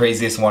most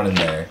craziest one in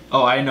there.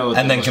 Oh, I know.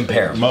 And then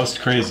compare.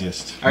 Most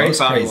craziest. I already Most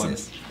found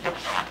craziest.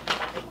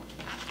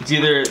 It's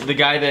either the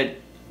guy that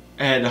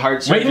had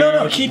heart surgery. Wait,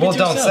 no, keep it Well, to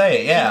don't yourself.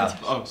 say it. Yeah.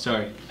 Oh,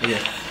 sorry. Okay.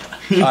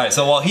 All right.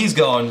 So while he's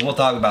going, we'll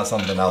talk about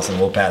something else, and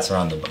we'll pass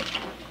around the book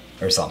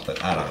or something.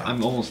 I don't know.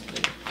 I'm almost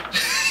there.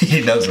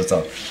 He knows what's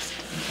up.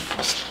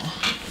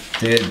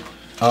 Dude,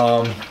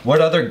 what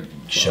other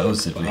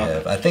shows did we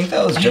have? I think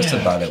that was just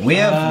about it. We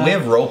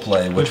have role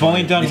play. Which We've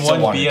only done we still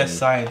one wanna BS do.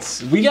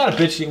 Science. We got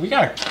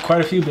quite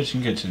a few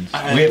bitching kitchens. We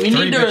have We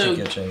 3 need to- bitchin'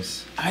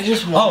 kitchens. I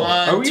just want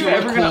are we to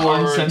ever gonna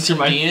record uncensor some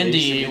my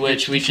D&D, face?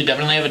 which we should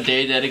definitely have a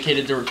day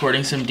dedicated to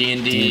recording some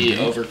D&D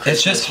over Christmas.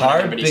 It's just when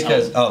hard everybody's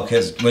because home.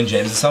 because when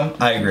James is home,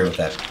 I agree with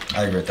that.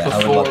 I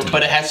would love to.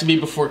 But it has to be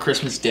before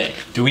Christmas Day.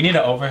 Do we need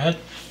an overhead?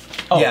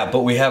 Yeah, but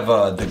we have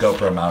the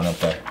GoPro mount up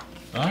there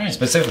All right.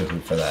 specifically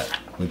for that.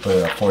 We put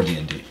it up for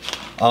D&D.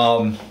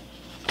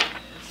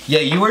 Yeah,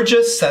 you were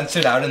just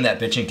censored out in that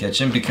bitchin'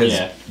 kitchen because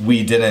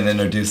we didn't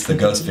introduce the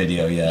ghost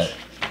video yet.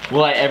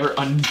 Will I ever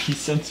be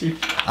censored?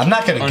 I'm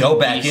not gonna go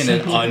back in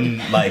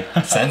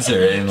and censor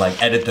it and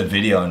edit the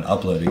video and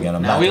upload it again.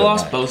 I'm Now not. we doing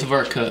lost that. both of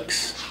our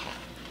cooks.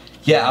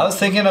 Yeah, I was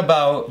thinking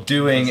about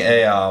doing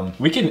a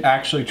We can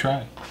actually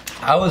try.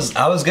 I was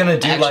gonna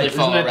do Actually like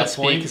follow isn't a that the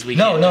recipe point? because we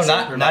no, can't not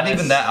synchronize.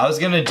 even that. I was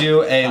gonna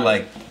do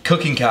a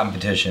cooking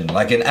competition,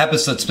 like an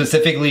episode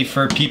specifically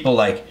for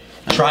people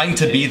trying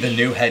to be the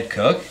new head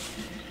cook.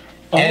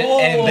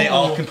 And they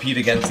all compete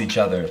against each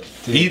other.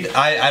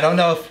 I don't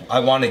know if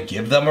I want to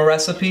give them a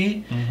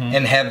recipe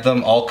and have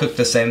them all cook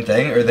the same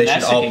thing, or they should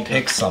Vanessa all can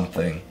pick cook.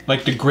 something.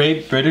 Like the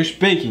Great British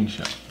Baking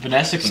Show.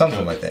 Vanessa can Something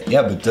cook. like that.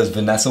 Yeah, but does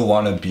Vanessa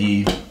want to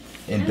be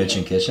in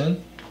Bitchin'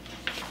 Kitchen?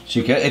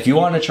 She could. If you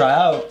want to try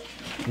out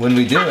when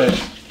we do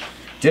it,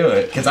 do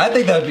it. Because I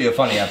think that would be a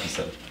funny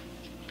episode.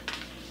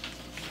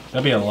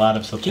 That'd be a lot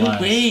of supplies. Get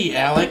away,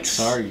 Alex.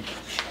 Sorry.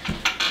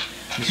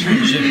 It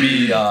should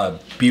be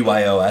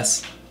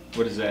BYOS.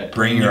 What is that?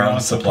 Bring your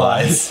own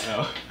supplies.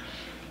 Oh.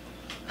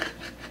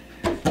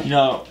 You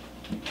know,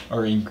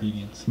 Or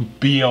ingredients.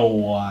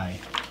 BOY.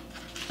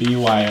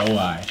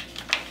 BYOI.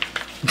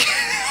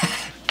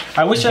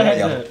 I wish I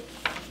had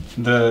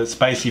the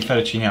spicy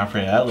fettuccine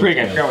alfredo. That looked Frig,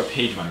 I good. forgot what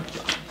page mine was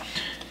on.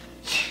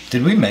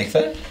 Did we make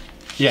that?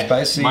 Yeah.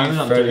 Spicy. Mine was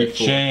on Freddy-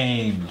 34.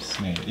 James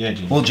made it. Yeah,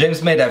 James. Well,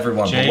 James made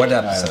everyone, but James- what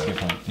alright, that's a episode? good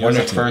point. It One was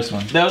or the two? first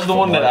one. That was the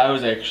one What? that I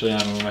was actually on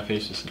when my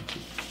face was sent to.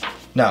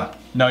 No,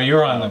 No, you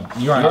were on the.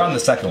 you're on the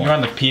second You were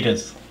one. on the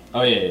pitas.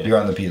 Oh, yeah. You're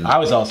on the pizza. I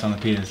was also on the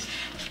pitas.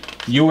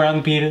 You were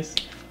on the pitas.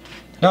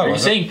 No, Are you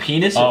wasn't. saying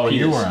penis or Oh, penis?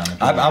 you were on the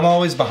pitas. I'm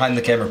always behind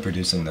the camera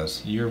producing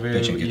those. You're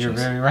Bitchin' Kitchens.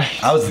 very right.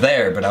 I was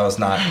there, but I was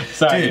not.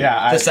 Sorry, Dude,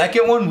 yeah, the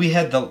second one we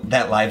had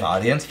that live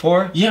audience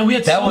for. Yeah, we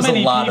had that so was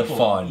many a lot people. of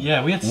fun.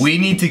 Yeah, we had We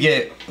need to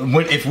get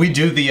if we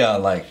do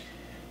the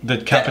the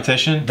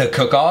competition. the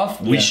cook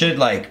off. We Yeah. should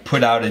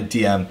put out a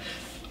DM.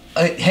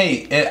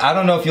 Hey, I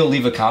don't know if you'll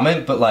leave a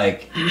comment, but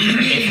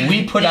if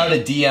we put out a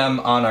DM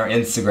on our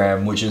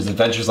Instagram, which is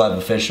AdventuresLive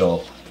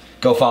Official,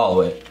 go follow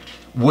it.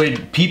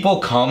 Would people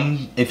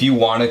come if you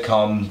want to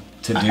come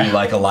to do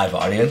a live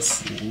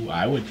audience? Ooh,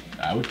 I would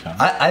come.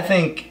 I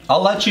think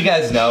I'll let you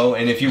guys know,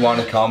 and if you want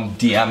to come,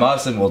 DM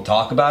us and we'll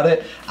talk about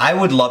it. I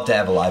would love to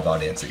have a live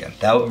audience again.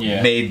 That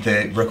made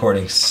the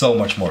recording so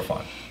much more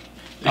fun.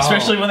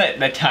 Especially when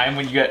that time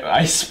when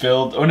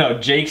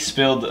Jake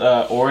spilled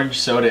orange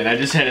soda and I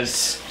just had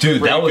his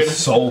Dude, that was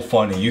so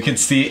funny. You can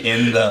see it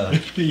in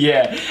the.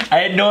 Yeah, I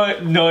had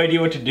no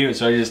idea what to do,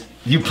 so I just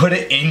You put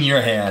it in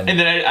your hand. and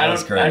then That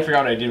was great. I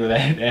forgot what I did with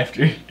that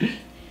after.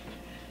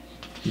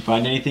 You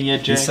find anything yet,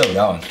 Jake? He's still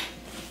going.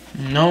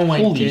 No, I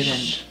Holy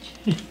didn't.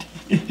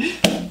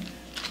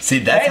 See,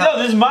 that's Hey, how. no,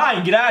 this is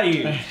mine. Get out of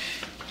here.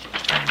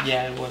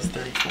 Yeah, it was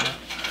 34.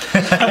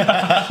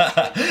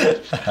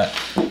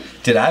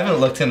 Dude, I haven't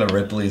looked into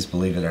Ripley's,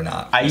 believe it or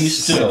not. I It's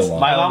used to. so long.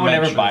 My mom would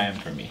never Elementary. buy them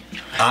for me.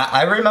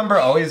 I remember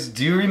always.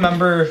 Do you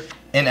remember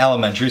in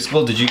elementary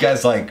school? Did you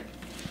guys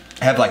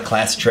have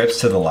class trips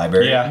to the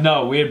library? Yeah.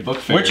 No, we had book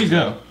fairs. Where'd you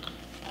go?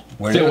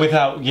 Where did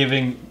Without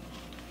giving.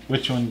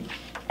 Which one?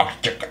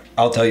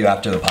 I'll tell you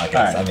after the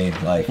podcast. Alright. I mean,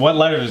 What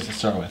letter does it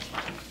start with?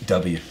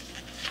 W.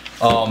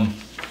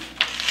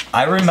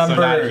 I remember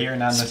not here,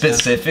 not in this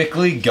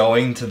specifically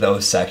going to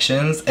those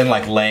sections and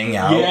laying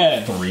out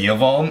Yeah. 3 of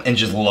them and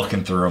just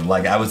looking through them.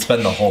 I would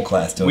spend the whole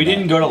class doing We that.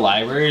 didn't go to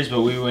libraries,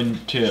 but we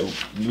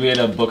had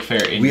a book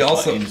fair in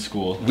in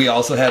school. We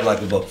also had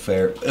a book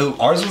fair.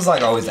 Ours was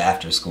always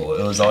after school.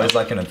 It was always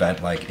an event.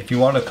 If you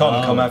want to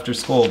come after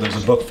school.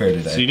 There's a book fair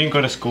today. So you didn't go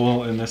to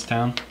school in this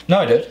town? No,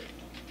 I did.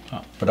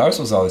 Oh. But ours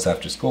was always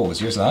after school.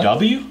 Was yours not?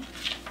 W?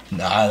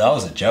 Nah, that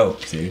was a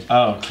joke, dude.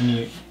 Oh, can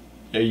you?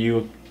 Are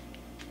you?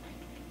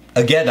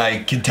 Again,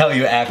 I can tell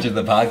you after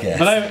the podcast.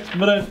 I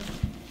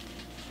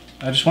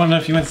just want to know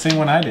if you went the same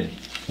one I did.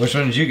 Which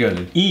one did you go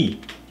to? E.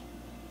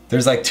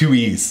 There's 2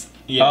 E's.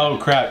 Yeah. Oh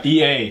crap.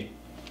 EA.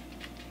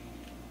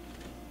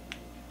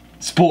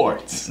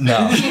 Sports. No.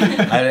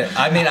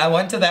 I mean, I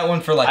went to that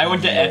one for I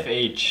went a to year.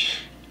 FH.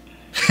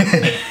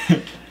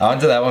 I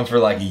went to that one for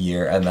a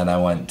year, and then I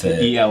went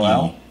to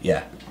ELL? E.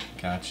 Yeah.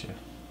 Gotcha.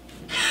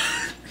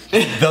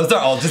 Those are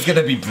all just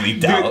gonna be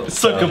bleeped out.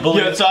 Suck a so.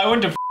 bullet. Yeah, so I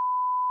went to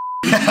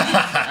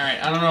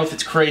I don't know if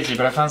it's crazy,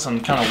 but I found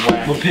something kind of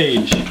whack. What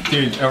page?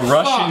 Dude, a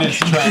Russian is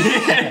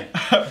trying.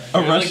 It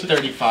was like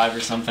 35 or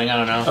something. I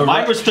don't know.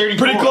 Mine was 34.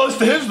 Pretty close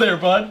to his there,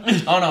 bud.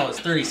 Oh no, it's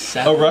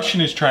 37. A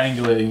Russian is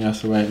triangulating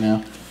us right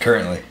now.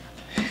 Currently.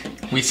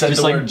 We said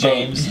Just the like word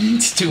James. boat.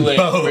 It's too late.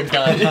 We're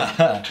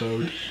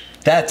done.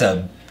 That's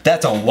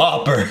a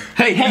whopper.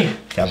 Hey!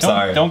 I'm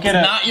sorry. Don't get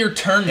It's a. not your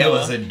turn. It Noah.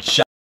 was a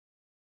giant.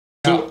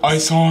 I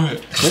saw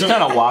it. That's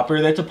not a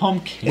Whopper, that's a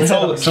pumpkin.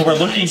 So we're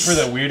looking for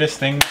the weirdest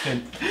thing.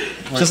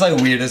 Just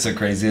like weirdest or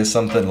craziest,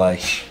 something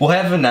like. We'll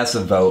have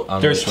Vanessa vote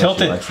on There's which one she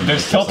tilted. likes the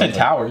There's most or tilted something.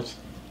 towers.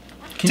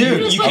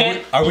 Dude, you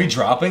can't- Are we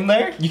dropping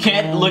there? You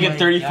can't look at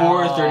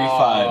 34 or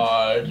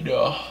 35.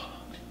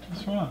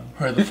 What's wrong?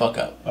 Hurry the fuck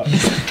up.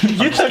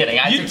 You just kidding.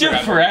 I You took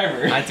took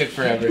forever. I took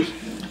forever.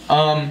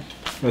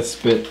 Let's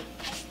spit.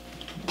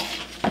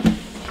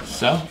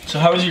 So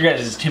how was your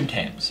guys' Tim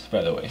Tams,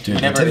 by the way? Dude,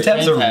 the Never Tim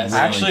Tams are fantastic.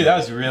 really Actually, good. that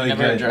was really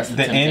Never good. addressed the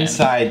The Tim Tam.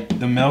 inside,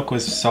 the milk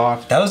was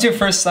soft. That was your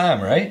first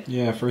time, right?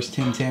 Yeah, first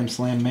Tim Tam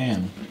Slam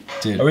Man.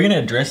 Dude. Are we gonna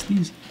address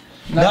these?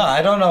 No,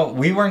 I don't know.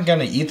 We weren't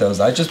gonna eat those.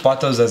 I just bought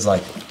those as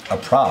like a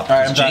prop. All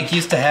right, I'm Jake done.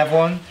 used to have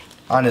one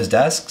on his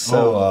desk,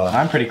 so Oh,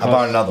 I'm pretty I bought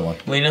close. another one.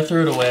 Lena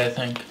threw it away, I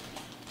think.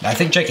 I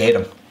think Jake ate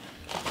them.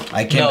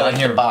 I came No, down like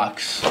here. the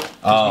box. 'Cause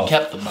Oh. we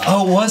kept the box.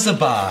 Oh, it was a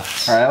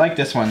box. All right, I like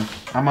this one.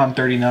 I'm on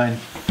 39.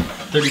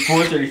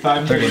 34,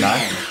 35,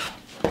 39.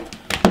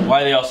 Why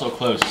are they all so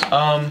close?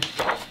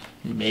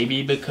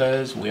 Maybe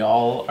because we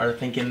all are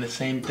thinking the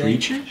same thing.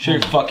 Creature? Shut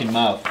your fucking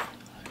mouth.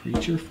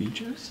 Creature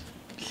features?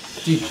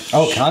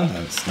 Oh,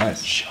 contents.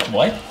 Nice.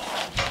 What?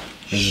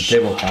 There's a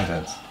table of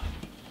contents.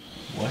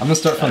 I'm gonna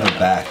start from the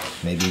back.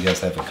 Maybe you guys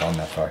haven't gone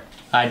that far.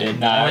 I did.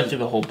 Nah, I I- went through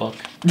the whole book.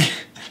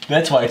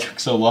 That's why it took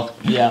so long.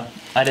 Yeah,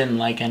 I didn't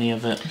like any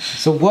of it.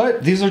 So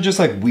what? These are just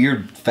like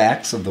weird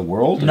facts of the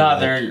world? or Nah, like-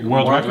 they're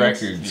World world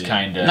records? records,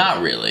 kinda.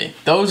 Not really.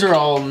 Those are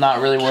all not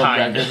really world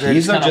Kinda. records. They're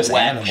These are kinda just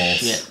whack animals.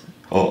 shit.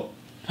 Oh.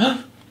 Yeah,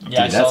 Dude,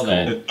 I saw that's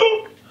that.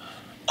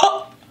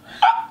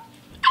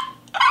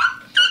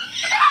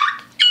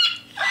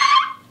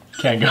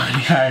 Can't go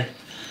any higher.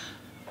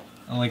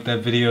 I like that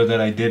video that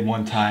I did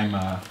one time.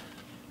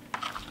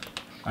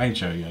 I can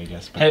show you, I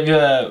guess. But, Have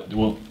you,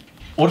 well,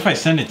 what if I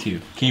send it to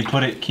you? Can you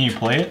put it? Can you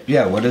play it?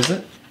 Yeah, what is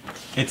it?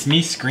 It's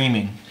me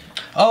screaming.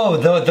 Oh,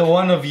 the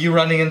one of you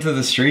running into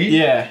the street?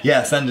 Yeah.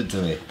 Yeah, send it to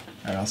me.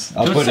 All right,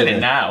 I'll don't put send it it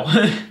in. now.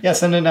 Yeah,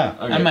 send it now.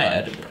 Okay, I might fine.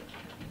 edit it.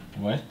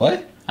 What?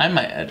 What? I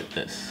might edit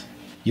this.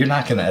 You're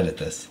not gonna edit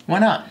this. Why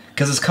not?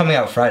 Because it's coming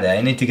out Friday.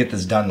 I need to get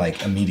this done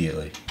like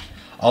immediately.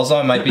 Also,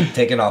 I might be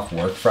taking off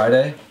work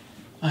Friday.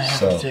 I have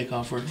So- to take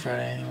off work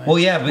Friday anyway. Well,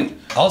 yeah, but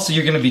also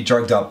you're gonna be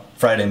drugged up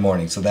Friday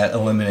morning, so that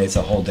eliminates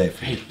a whole day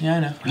for you. yeah, I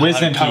know.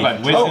 Wisdom Talk teeth.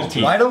 about Wisdom Oh,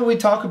 teeth. why don't we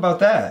talk about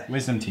that?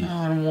 Wisdom teeth.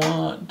 I don't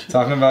want to.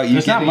 Talking about you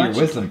There's not getting your much.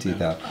 wisdom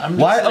teeth out. I'm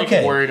just Why? like,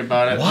 Okay. worried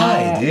about it.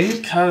 Why,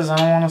 dude? Because I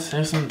don't want to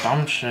say some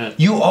dumb shit.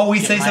 You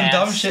always Get say my some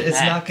dumb ass shit. It's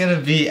smacked. not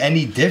gonna be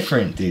any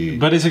different, dude.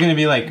 But is it gonna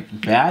be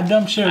like bad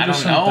dumb shit or I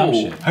just don't some dumb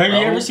know. shit? Have you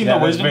Bro, ever seen Yeah, the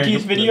that's wisdom very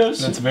teeth good.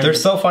 videos? That's very They're good.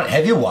 so fun.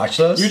 Have you watched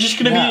those? You're just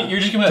gonna Yeah. be.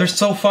 You're just gonna. They're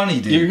so funny,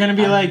 dude. You're gonna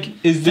be like,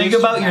 is Think this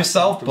about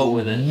yourself, but comfortable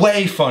with it.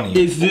 way funny.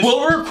 is this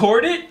We'll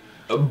record it,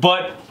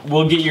 but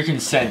we'll get your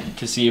consent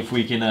to see if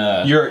we can.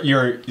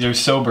 your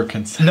sober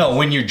consent? No,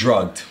 when you're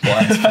drugged. Well,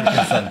 ask for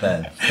consent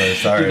then. So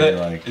sorry,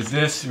 like. Is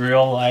this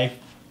real life?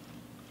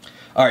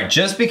 All right,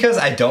 just because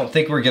I don't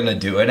think we're gonna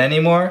do it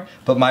anymore,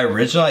 but my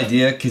original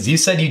idea, because you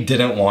said you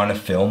didn't want to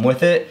film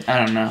with it, I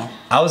don't know.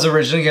 I was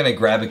originally gonna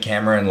grab a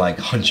camera and like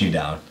hunt you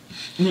down,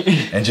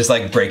 and just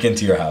like break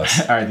into your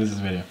house. All right, this is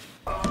video.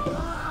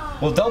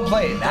 Well, don't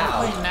play it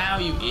now. Now,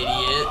 you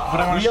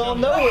idiot. We all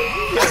know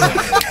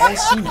it. I've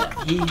seen it.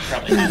 He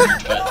probably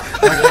hasn't, but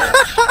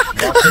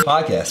Watch the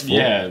podcast. Fool.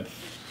 Yeah,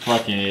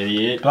 fucking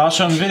idiot. But I'll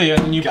show them the video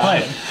and then you play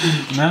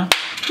it. No?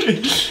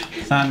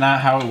 It's not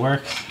how it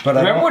works. But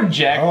I Remember don't- when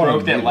Jack I don't broke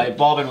that believe light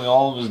bulb and we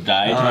all almost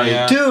died? Oh,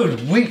 yeah.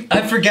 Dude,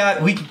 I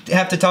forgot we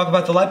have to talk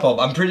about the light bulb.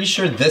 I'm pretty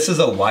sure this is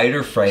a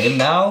wider frame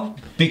now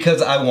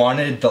because I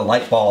wanted the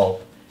light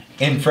bulb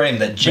in frame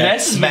that Jack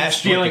Vanessa's been smashed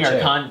stealing with the our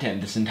chair.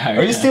 content this entire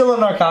Are you time.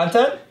 stealing our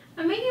content?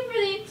 I'm making it for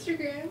the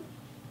Instagram.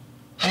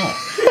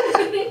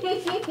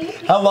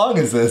 How long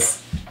is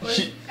this?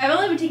 I've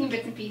only been taking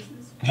bits and pieces.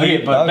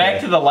 Okay, but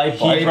back to the light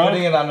bulb. Are you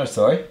putting it on our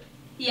story?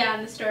 Yeah,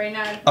 in the story,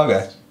 not.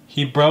 Okay.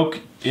 He broke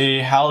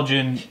a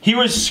halogen. He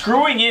was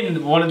screwing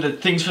in one of the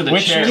things for the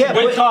Which- chair. yeah,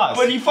 but, but-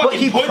 but he fucking But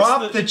he puts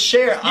propped the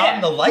chair Yeah,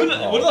 on the light who the-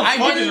 bulb. what the I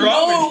fuck didn't is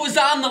wrong know with it was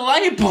on the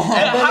light bulb.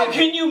 And how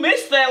can you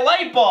miss that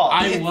light bulb?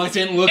 I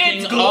wasn't looking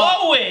It's up.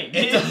 glowing.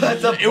 It's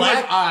a It was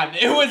black. on.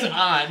 It was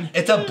on.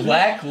 It's a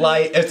black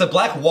light. It's a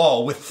black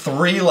wall with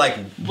three like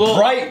Well,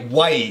 bright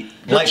white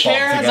The light chair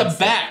bulbs has a against it.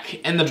 back,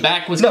 and the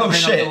back was No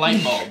covering up shit. the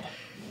light bulb.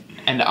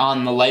 And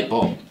on the light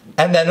bulb.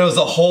 And then it was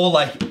a whole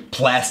like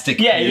plastic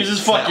Yeah, he piece was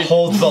just that fucking-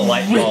 holds the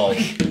light bulb.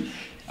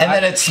 And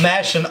then it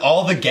smashed and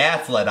all the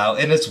gas let out.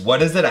 And it's,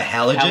 what is it, a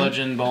halogen?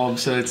 Halogen bulb,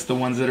 so it's the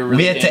ones that are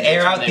really We had to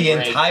air dangerous out when the they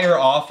break. entire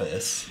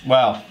office.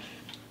 Well,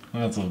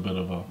 That's a bit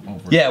of a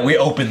over. Yeah, we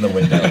opened the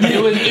window.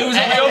 It was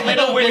a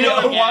little window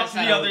and walked to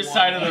the other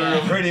side of the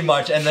room. Pretty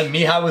much, and then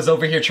Mihai was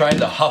over here trying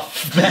to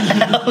huff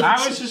that out.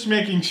 I was just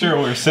making sure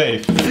we're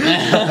safe.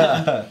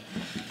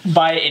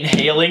 By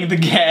inhaling the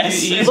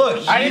gas.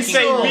 Look, I didn't he's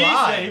say still me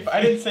alive. safe.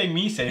 I didn't say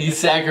me safe. He's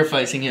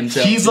sacrificing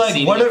himself. He's to like,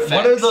 see what the are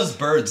effects. those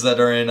birds that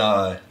are in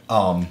like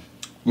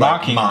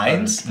Mockingbird.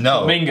 mines?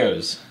 No,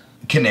 Flamingos.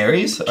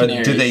 Canaries? Or do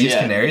they Canaries, use yeah.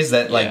 canaries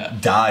that like Yeah.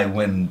 die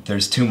when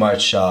there's too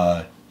much?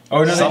 Oh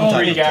no, Some they type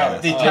freak of out.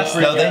 gas. They Yes,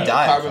 freak no, they out.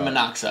 die. Carbon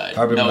monoxide.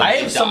 Carbon No, monoxide. I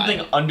they have die.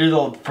 something under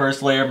the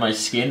first layer of my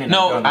skin, and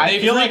No, I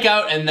they freak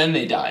out and then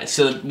they die.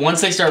 So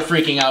once they start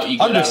freaking out, you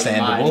get out of the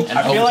Understandable. mine, and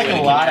I feel like hopefully a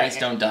the lot of- canaries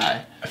don't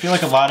die. I feel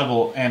like a lot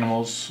of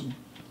animals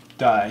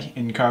die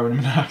in carbon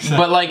monoxide.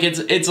 But like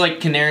it's like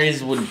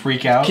canaries would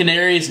freak out.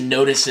 Canaries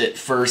notice it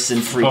first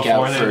and freak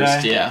Before out they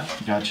first. die? Yeah.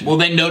 Gotcha. Well,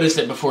 they notice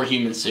it before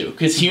humans do,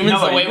 because humans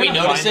No, the way you're we gonna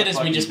notice find it the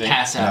is we just fucking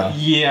pass out.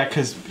 Yeah,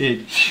 because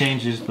it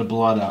changes the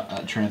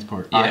blood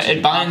transport. Yeah, Oxygen.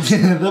 it binds.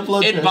 The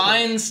blood It pressure.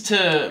 binds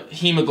to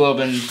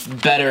hemoglobin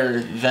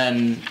better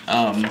than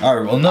All right,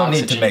 well, no need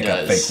to oxygen make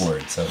up does. fake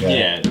words. Okay.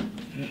 Yeah.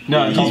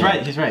 No, he's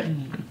right. He's right.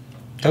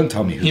 Don't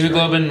tell me who's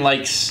Hemoglobin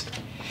likes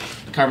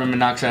carbon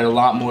monoxide a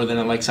lot more than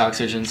it likes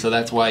oxygen, so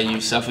that's why you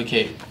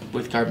suffocate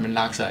with carbon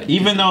monoxide.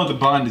 Even though the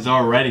bond is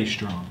already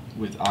strong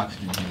with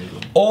oxygen.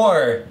 right.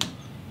 Or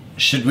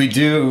should we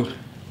do?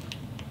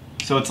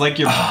 So it's like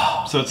your.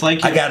 So it's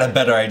like your, I got a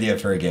better idea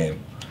for a game.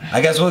 I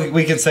guess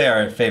we can say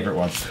our favorite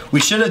ones. We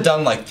should have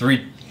done like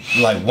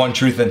one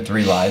truth and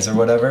 3 lies or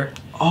whatever.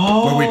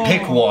 Oh. Where we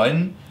pick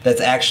one that's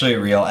actually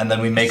real, and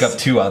then we make up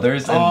 2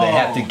 others, and they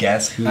have to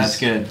guess who's. That's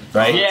good.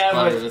 Right? Yeah,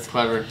 Clever, but that's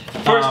clever.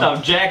 first Um,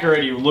 off, Jack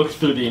already looked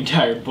through the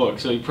entire book,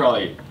 so he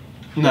probably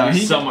No, he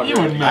Someone he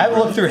wouldn't I've remember.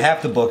 looked through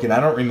half the book, and I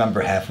don't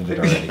remember half of it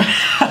already.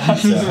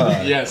 So,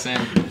 Yeah, same.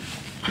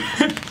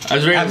 I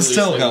was very I'm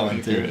still loosely going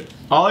looking through it.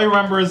 All I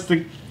remember is the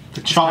Kind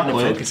of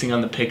chocolate, focusing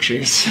on the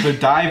pictures. the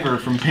diver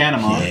from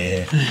Panama.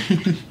 yeah.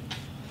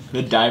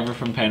 the diver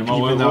from Panama.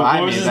 Even What, though I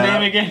what was made his that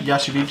name up. again?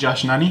 Yashavi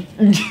Jashnani.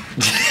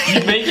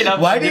 You make it up.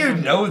 Why do you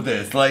know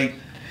this? Like,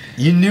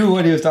 you knew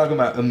what he was talking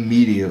about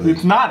immediately.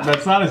 It's not.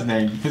 That's not his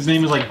name. His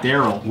name is like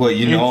Daryl. What,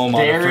 you know him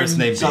on a Darren first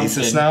name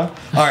basis something.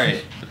 now?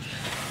 Alright.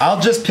 I'll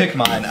just pick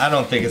mine. I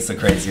don't think it's the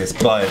craziest,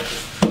 but I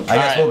guess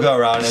Alright. we'll go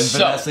around. And So,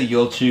 Vanessa,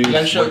 you'll choose You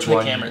gotta show it which to the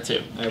one. camera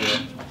too. I will.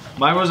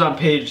 Mine was on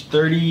page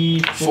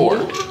 34.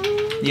 4.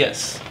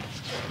 Yes.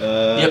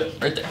 Uh, Yep,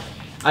 right there.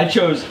 I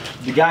chose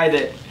the guy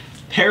that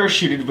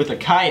parachuted with a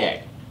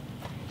kayak.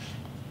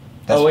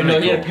 That's oh wait, no,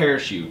 pretty he had a cool.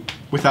 parachute.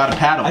 Without a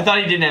paddle. I thought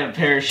he didn't have a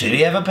parachute. Did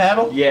he have a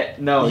paddle? Yeah,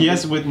 no. He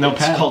has with no it's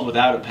paddle. called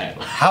without a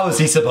paddle. How is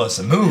he supposed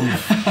to move?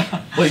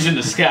 Well, he's in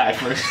the sky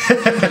first.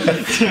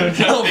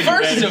 Oh,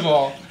 first of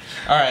all.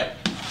 Alright.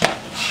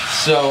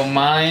 So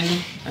mine,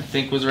 I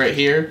think, was right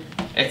here.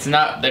 It's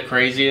not the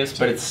craziest,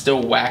 but it's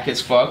still whack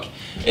as fuck.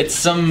 It's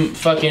some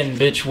fucking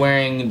bitch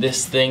wearing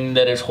this thing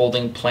that is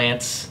holding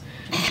plants.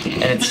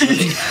 And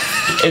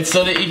it's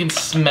so that you can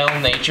smell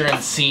nature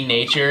and see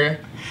nature.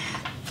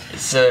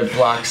 So it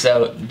blocks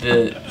out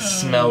the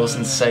smells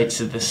and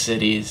sights of the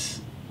cities.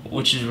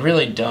 Which is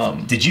really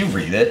dumb. Did you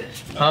read it?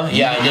 Huh?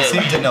 Yeah, I You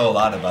seem did. to know a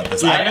lot about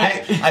this.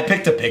 I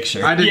picked a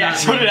picture. I did Yeah, not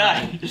so did read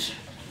I.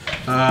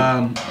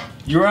 that.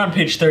 You were on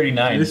page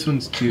 39. This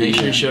one's too. Make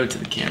sure you show it to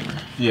the camera.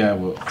 Yeah, I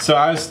will. So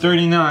I was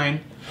 39.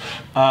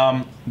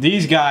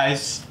 These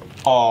guys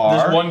are.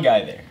 There's one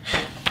guy there.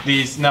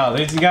 These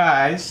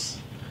guys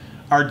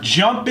are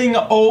jumping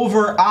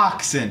over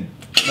oxen.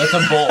 That's a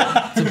bull.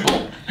 It's a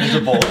bull. It's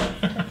a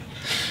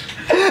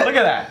bull. Look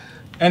at that.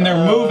 And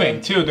they're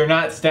moving too. They're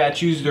not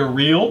statues. They're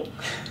real.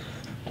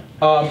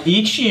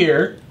 Each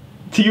year,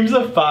 teams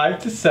of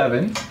 5 to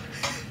 7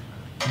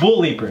 bull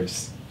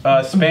leapers.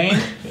 Spain,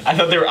 I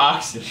thought they were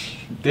oxen.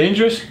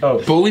 dangerous.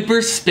 Oh, Bull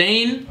Leapers,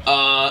 Spain,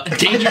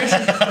 dangerous.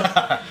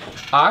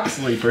 ox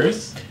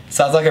leapers.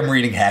 Sounds like I'm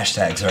reading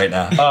hashtags right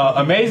now.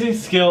 Amazing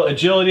skill,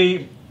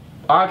 agility.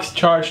 Ox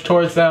charge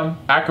towards them.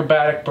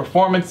 Acrobatic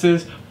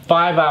performances.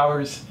 5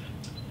 hours.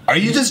 Are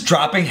you just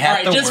dropping half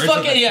Alright, the just words of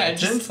fucking- the yeah,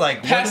 sentence? just Like,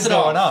 what pass is it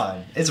going off.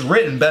 on? It's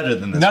written better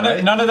than this,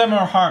 right? None of them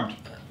are harmed.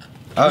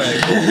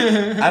 Alright,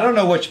 cool. I don't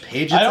know which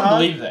page it's I don't on.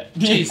 believe that.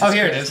 Jesus Oh,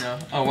 here it Christ, is. no.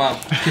 Oh wow,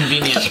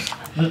 convenient.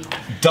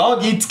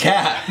 Dog eats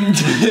cat.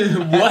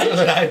 What? That's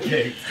what I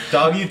picked.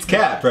 Dog eats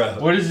cat, bro.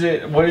 What is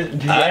it? What is?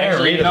 Did you I didn't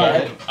actually read know about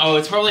it? it. Oh,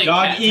 it's probably a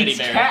Dog cat teddy eats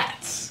bear.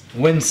 cats.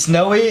 When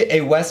Snowy,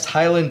 a West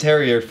Highland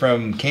Terrier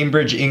from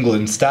Cambridge,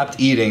 England, stopped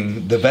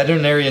eating, the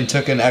veterinarian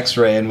took an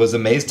x-ray and was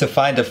amazed to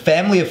find a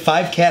family of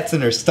 5 cats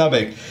in her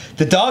stomach.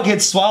 The dog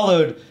had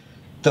swallowed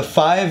the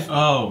 5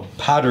 Oh.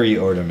 pottery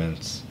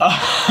ornaments.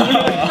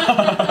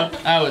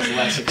 I was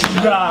less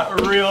excited.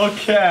 Not real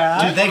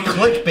cat. Dude, they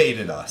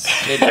clickbaited us.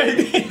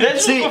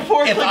 That's See,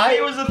 before if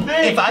clickbait was a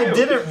thing. If I too.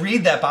 didn't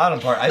read that bottom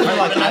part, I feel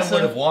like I Vanessa.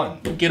 would have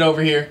won. Get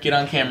over here. Get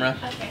on camera.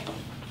 Okay.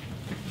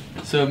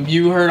 So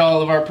you heard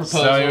all of our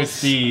proposals. So it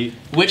was the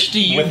Which do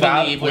you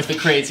Without- believe was the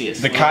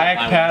craziest? kayak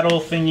Mine. paddle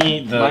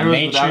thingy, the Mine was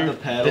without nature, the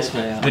paddle. This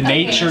way. the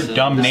nature,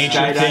 dumb The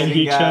nature thing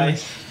he skydiving guy.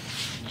 chose.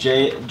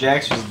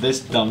 Jax was this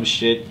dumb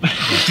shit.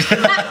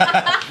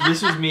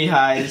 This was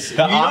Mihai's.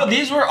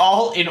 These were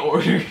all in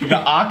order. The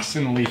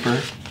oxen leaper.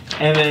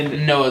 And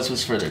then Noah's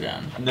was further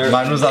down.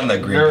 Mine was on the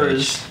green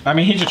page. I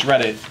mean, he just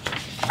read it.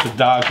 The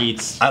dog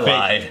eats. I fake.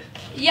 lied.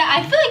 Yeah,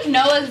 I feel like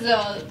Noah's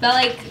though.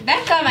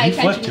 That got my You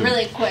flipped attention him.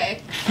 really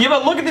quick. Yeah,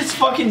 but look at this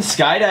fucking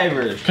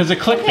skydiver. Because it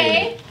clicked.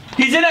 Okay,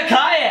 He's in a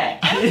kayak.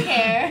 I don't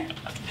care.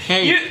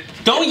 Hey,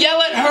 don't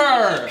yell at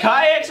her!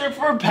 Kayaks are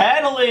for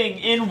paddling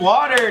in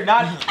water,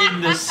 not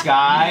in the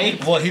sky.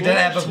 Well, he didn't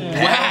have a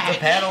paddle to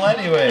paddle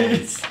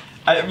anyways.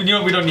 You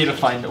know, we don't need to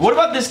find it. What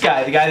about this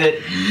guy? The guy that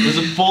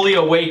was fully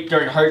awake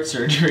during heart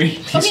surgery.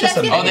 He's Okay, just that's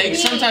a gonna they be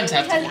sometimes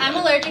have to because do I'm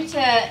allergic to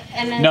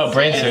anesthesia. No,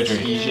 brain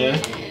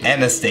surgery.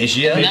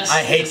 Anastasia? Anes-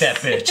 I hate that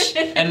bitch.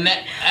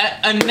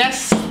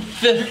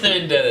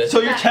 Anesthetized.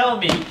 So you're telling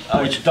me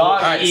a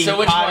dog Alright, eating so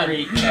which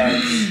pottery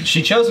cats,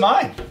 She chose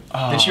mine.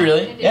 Did you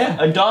really? Yeah.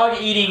 a dog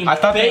eating I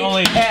thought they fake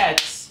only-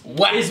 cats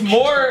Whack. is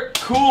more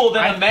cool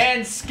than a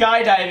man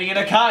skydiving in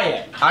a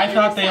kayak. I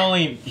thought they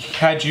only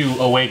had you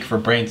awake for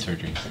brain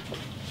surgery.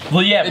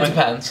 Well, yeah, It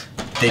depends.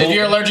 They- If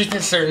you're allergic to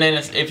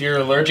if you're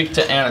allergic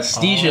to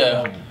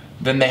anesthesia,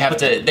 then they have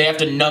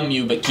to numb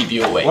you but keep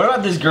you awake. What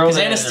about this girl? Because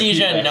that has her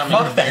anesthesia feet and back? numbing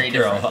are Fuck that very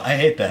girl. different. I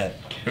hate that.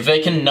 If they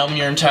can numb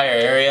your entire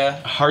area,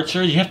 Heart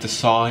surgery, you have to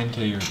saw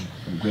into your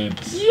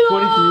ribs.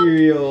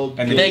 23-year-old.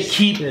 And they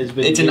keep. has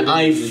been It's an given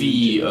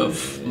IV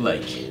of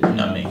like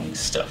numbing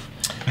stuff.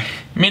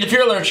 I mean, if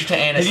you're allergic to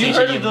Have anesthesia, you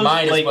heard of those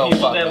might as like well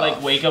people fuck that off.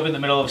 like wake up in the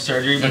middle of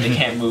surgery but they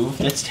can't move?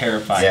 That's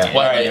terrifying. Yeah. man.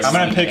 Well, Alright, I'm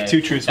gonna pick okay.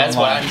 2 truths, 1 That's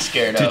what lie. I'm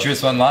scared Two of.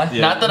 truths, one lie?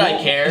 Not that I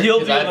Well, care, he'll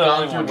because be I've the gone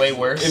only through one. way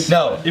worse.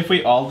 No. If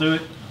we all do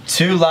it,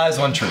 2 lies,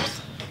 1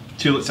 truth.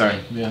 2. Sorry.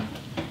 Yeah.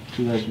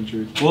 2 lies, 1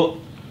 truth. Well,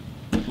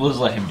 we'll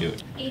just let him do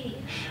it. Idiot.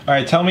 All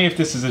right, tell me if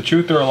this is a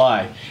truth or a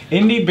lie.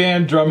 Indie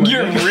band drummer.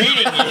 You're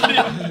reading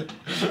it.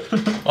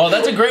 Oh,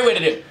 that's a great way to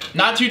do it.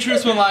 Not 2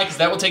 truths, 1 lie, because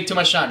that will take too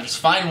much time. Just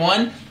find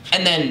one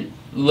and then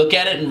look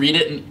at it and read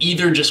it, and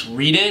either just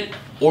read it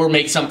or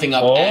make something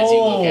up as you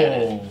look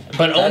at it.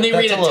 But only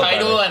that's read a a little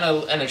title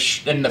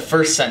and the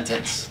first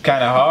sentence.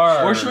 Kind of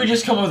hard. Or should we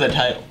just come up with a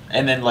title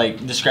and then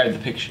like describe the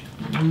picture?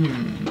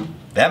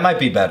 That might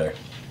be better.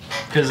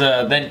 Because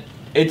then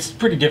it's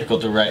pretty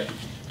difficult to write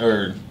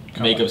or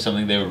make up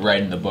something they would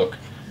write in the book.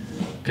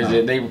 Because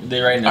they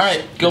write in a All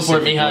right, go for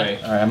it, specific Mihai. way.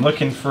 All right, I'm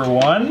looking for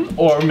 1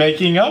 or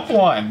making up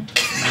 1.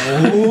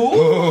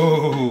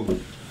 Ooh.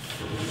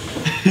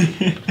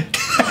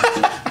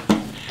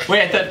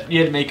 Wait, I thought you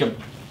had to make up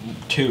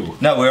 2.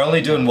 No, we're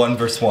only doing 1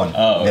 versus 1.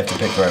 Oh. We have to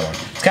pick the right one.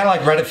 It's kind of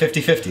like Reddit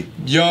 50-50.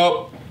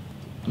 Yup.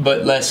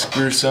 But less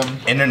gruesome.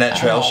 Internet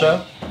trail Ow.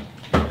 show?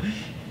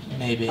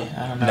 Maybe.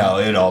 I don't know. No,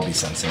 it would all be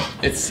censored.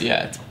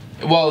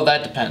 Well,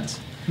 that depends.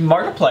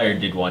 Markiplier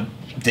did one.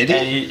 Did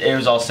And he? it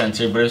was all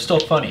censored, but it was still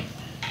funny.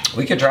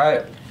 We could try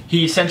it.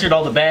 He censored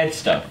all the bad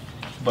stuff,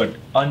 but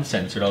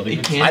uncensored all the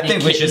good stuff. I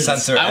think we should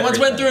censor I once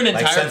went through an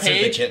everything. entire censor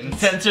page. the kittens,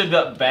 Censored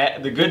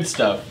the good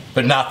stuff.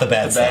 but not the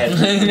bad The bad.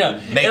 stuff. No,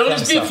 Make it'll them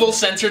just be a suffer. full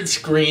censored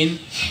screen.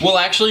 We'll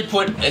actually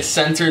put a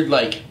censored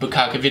like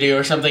Bukaka video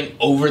or something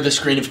over the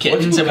screen of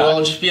kittens, and we'll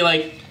all just be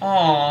like,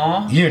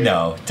 "Aww." You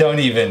know,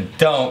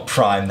 don't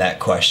prime that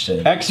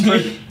question.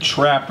 Expert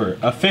trapper.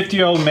 A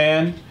 50-year-old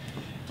man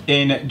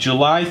in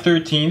July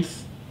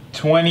 13th,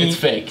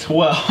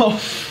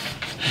 2012.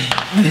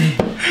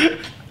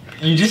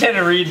 You just had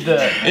to read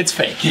the. It's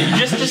fake. You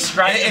just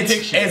described the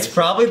picture. It's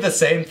probably the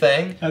same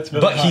thing, That's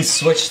really but he hard.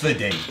 switched the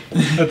date.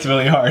 That's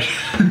really hard.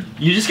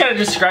 You just gotta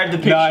describe the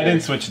picture. No, I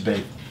didn't switch the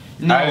date.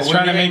 No, I was we're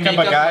trying to doing make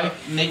up a guy.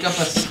 Make up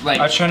a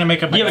I was trying to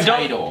make up a Yeah, but don't-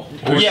 title.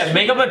 Yeah,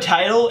 make up a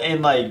title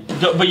and like,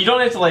 but you don't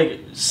have to like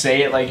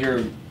say it like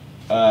you're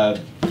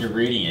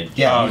reading it.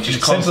 Yeah, Oh, you just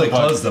just close simply the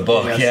book. close the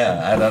book. Yes.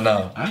 Yeah, I don't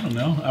know. I don't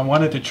know. I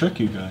wanted to trick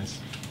you guys.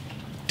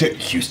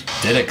 Dude, you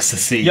did it,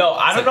 succeed. Yo,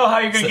 I don't know how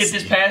you're gonna get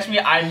this past me.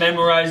 I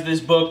memorized this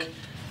book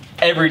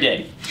every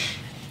day.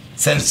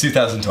 Since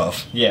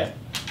 2012. Yeah.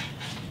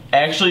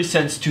 Actually,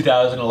 since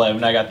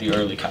 2011, I got the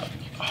early copy.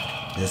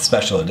 The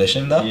special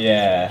edition, though?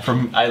 Yeah.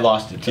 I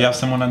lost it. Do you have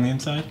someone on the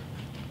inside?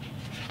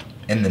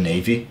 In the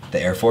Navy, the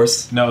Air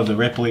Force. No, the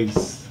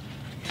Ripley's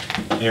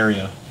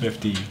area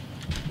 50.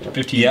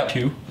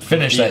 52.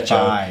 Finish that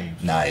joke.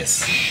 55.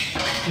 Nice.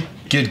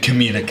 Good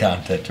comedic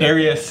content. Right?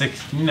 Area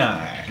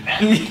 69.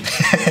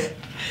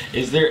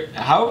 Is there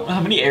how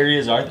many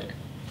areas are there?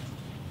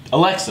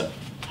 Alexa,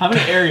 how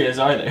many areas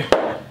are there?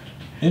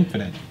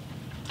 Infinite.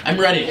 I'm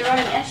ready. There are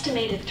an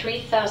estimated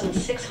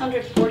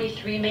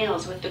 3,643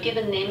 males with the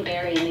given name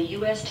Barry in the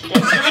U.S. today.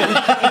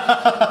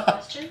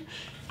 Question?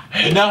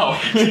 No.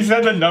 He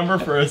said the number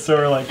for us, so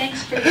we're like,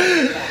 Thanks for the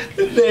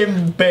feedback.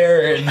 Name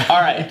Baron.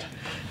 All right.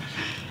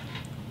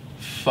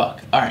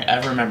 Fuck. All right,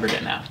 I've remembered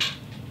it now.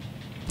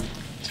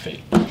 It's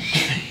fake.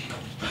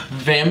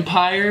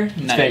 Vampire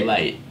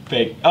Nightlight.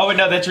 Fake. Oh wait,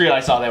 no, that's real.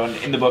 I saw that one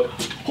in the book.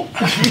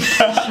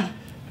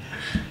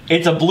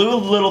 It's a blue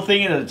little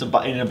thing and it's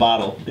in a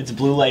bottle. It's a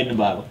blue light in a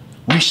bottle.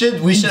 We should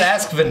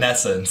ask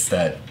Vanessa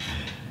instead.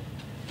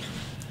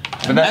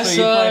 Vanessa,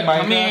 you play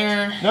come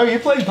Minecraft? here. No, you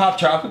playing Pop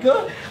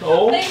Tropica?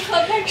 Like,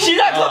 Club Penguin. She's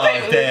not Oh,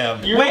 Penguin.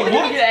 damn. You're only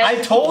gonna get I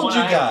access to told one you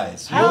island.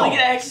 guys. You only get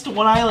access to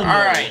one island. All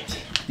though.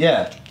 right.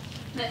 Yeah.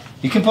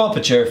 You can pull up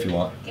a chair if you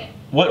want.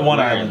 What one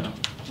island?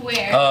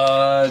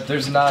 Where?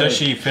 There's not. Does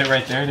she fit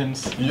right there?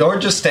 Didn't. Or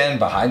just stand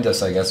behind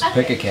us, I guess.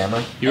 Pick a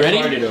camera. You ready?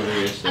 I farted over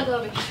here. So. I'll go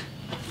over here.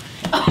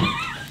 Oh.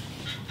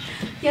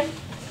 Yep.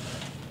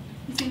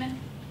 You see that?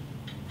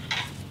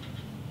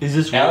 Is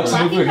this Alex,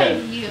 real? move your Laughing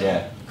head. at you.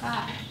 Yeah.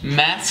 Gosh.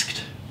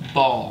 Masked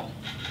ball.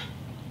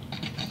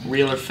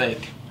 Real or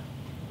fake?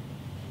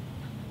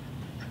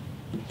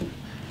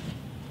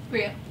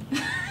 Real.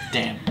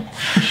 Damn.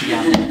 She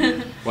got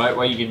me. Why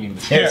are you giving me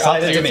this? Here,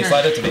 slide I'll it take to a me. turn.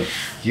 Slide it to me.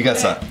 You got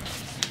some.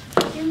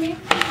 You're married.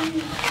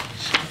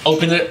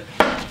 Open it.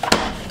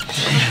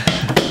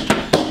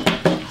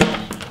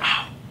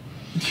 Ow.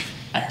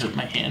 I hurt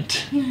my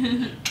hand.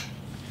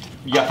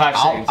 You got 5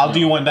 seconds. I'll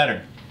do one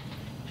better.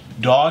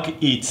 Dog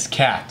eats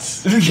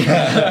cats.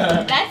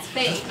 That's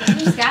fake. You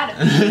just got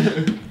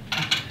it.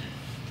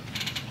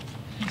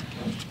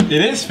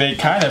 It is fake,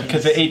 kind of,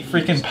 because it ate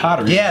freaking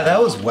pottery. Yeah, that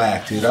was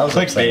whack, dude. I was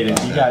upset Clickbaited.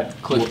 about You that.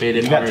 got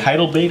Clickbaited You got hard.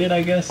 title baited,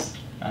 I guess.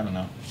 I don't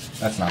know.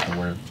 That's not the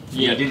word.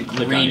 You didn't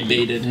click on Read it.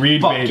 baited.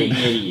 Read Fucking baited.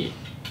 idiot.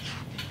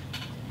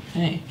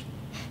 Hey.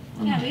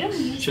 Yeah, we don't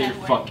use Shut your that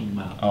word. fucking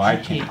mouth. Oh, I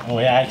can't. Oh,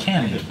 yeah, I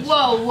can.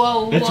 Whoa,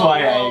 whoa, That's whoa,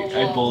 why whoa,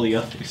 I whoa. bully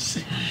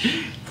others.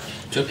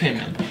 It's okay,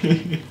 man.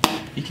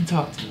 You can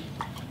talk to me.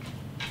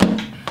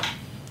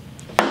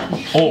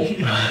 Oh.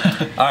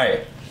 All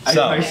right.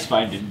 So My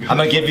spine didn't go. I'm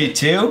gonna give you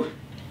 2,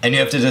 and you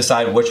have to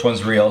decide which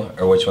one's real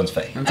or which one's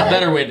fake. That's a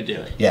better way to do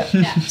it. Yeah.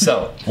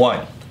 So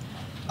 1,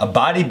 a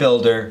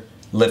bodybuilder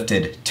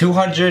lifted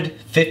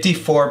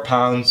 254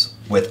 pounds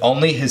with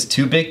only his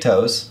 2 big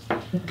toes,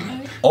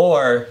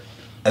 or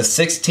a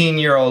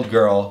 16-year-old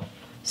girl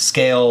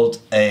scaled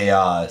a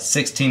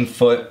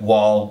 16-foot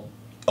wall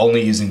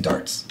only using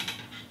darts.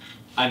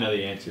 I know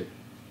the answer.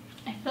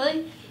 I feel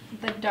like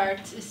the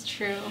darts is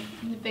true.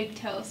 And the big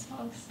toe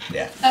false.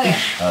 Yeah. Okay.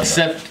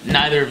 Except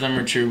neither of them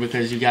are true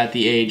because you got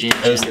the age and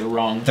It was gender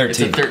wrong. 13.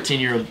 It's a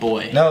 13-year-old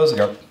boy. No, it was a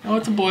girl. Oh,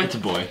 it's a boy. It's a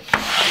boy.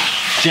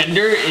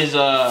 Gender is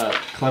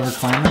Clever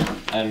climber.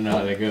 I don't know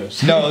how that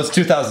goes. No, it was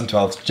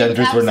 2012.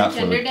 Genders were not Opposite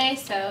gender fluid. day,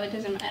 so it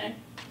doesn't matter.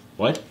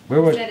 What?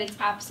 Where was? That it's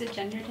opposite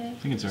gender day. I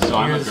think it's So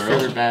I'm a Yours girl.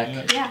 further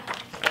back. Yeah.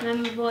 And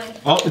I'm a boy.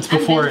 Oh, it's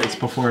before. I'm It's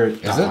before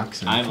it. Is it?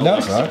 locks in. I'm No,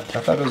 it's Alexa. not. I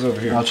thought it was over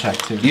here. I'll check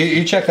too.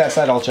 You check that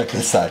side. I'll check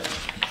this side.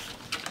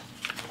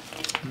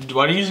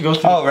 Why don't you just go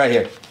through? Oh, right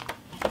here.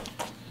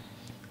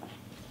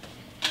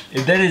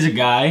 If that is a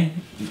guy,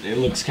 it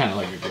looks kind of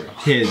like a girl.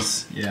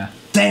 His. Yeah.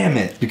 Damn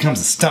it! Becomes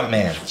a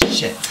stuntman.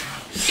 Shit.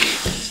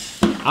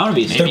 I want to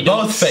be a They're Maybe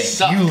both don't fake.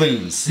 suck. You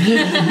lose.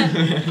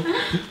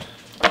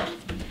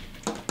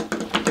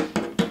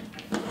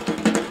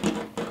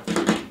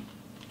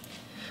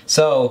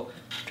 So,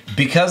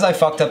 because I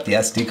fucked up the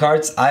SD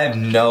cards, I have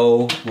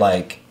no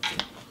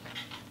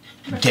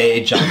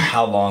gauge on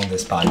how long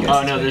this podcast.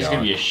 Oh is no, there's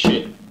gonna be a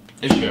shit.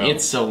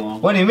 It's so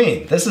long. What do you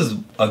mean? This is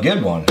a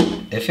good one.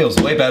 It feels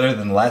way better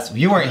than the last.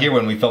 You weren't here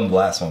when we filmed the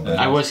last one, but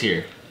I was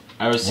here.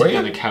 I was Were sitting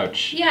on you? the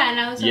couch Yeah, and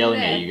I was yelling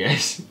over there. at you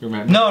guys.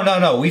 Remember?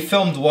 No. We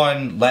filmed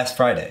one last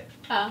Friday,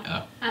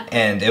 Oh.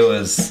 and it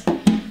was.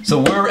 So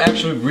we're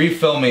actually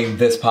refilming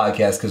this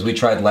podcast because we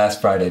tried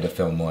last Friday to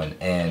film one,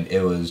 and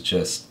it was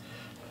just.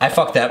 I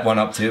fucked that one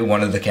up too.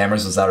 One of the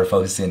cameras was out of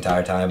focus the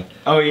entire time,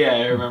 Oh yeah,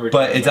 I remember.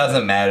 but it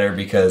doesn't matter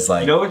because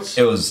You know what's-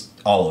 it was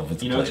all over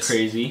the You know place. what's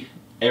crazy?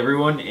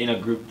 Everyone in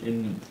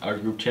our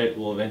group chat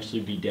will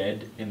eventually be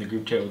dead, and the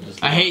group chat will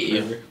just. I live hate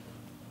you. forever.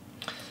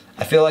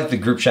 I feel like the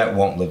group chat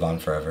won't live on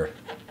forever.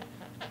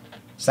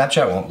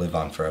 Snapchat won't live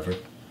on forever.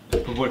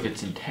 But what if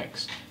it's in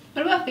text?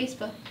 What about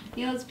Facebook?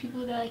 You know those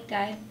people that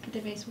died, get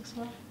their Facebooks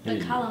off? Like,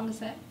 Yeah. how long is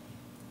that?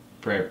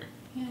 Forever.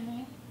 Yeah,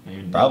 right? I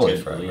mean, Probably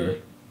it's gonna forever.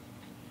 believe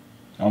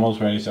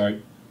Almost ready. Sorry.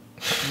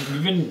 it.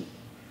 You've been.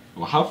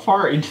 Well, how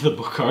far into the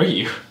book are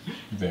you?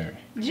 Very.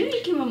 Did you know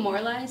you can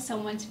memorialize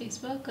someone's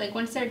Facebook? Like,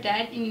 once they're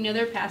dead and you know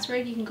their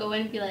password, you can go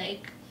in and be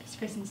like, this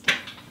person's dead.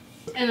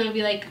 And it'll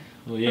be like,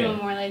 Well, a yeah.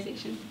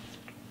 memorialization.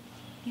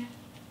 Yeah.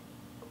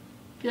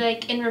 Be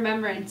like, in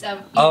remembrance of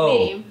your Oh,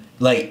 name.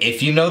 like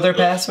if you know their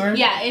password?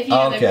 Yeah, if you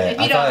know Okay, their, if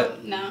you I thought-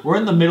 don't, no. We're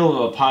in the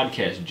middle of a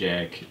podcast,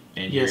 Jack,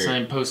 and Yes, you're.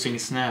 I'm posting a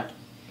snap.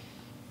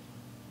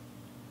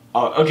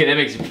 Oh, okay, that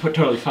makes it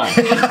totally fine.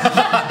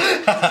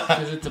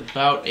 Because it's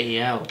about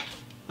AL.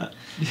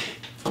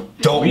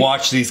 Don't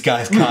watch these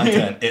guys'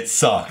 content. It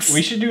sucks.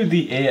 We should do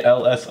the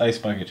ALS Ice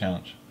Bucket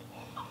Challenge.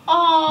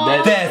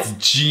 Aww. That's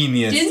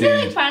genius, Didn't they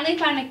like dude. finally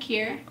find a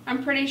cure?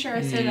 I'm pretty sure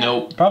I said that.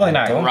 Nope. Probably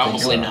not. don't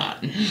think Probably so.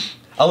 not.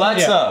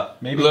 Alexa, Yeah,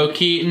 maybe Low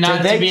key, not did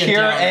to they be a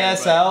cure downer,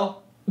 ASL?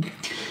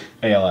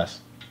 ALS.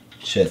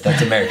 Shit,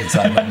 that's American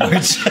Sign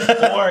Language.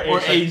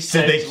 or age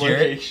Did they sex cure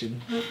it?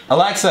 location.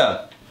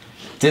 Alexa,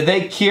 did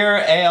they cure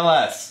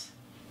ALS?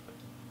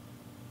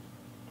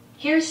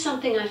 Here's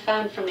something I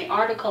found from the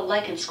article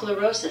Lichen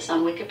Sclerosis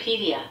on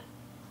Wikipedia.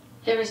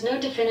 There is no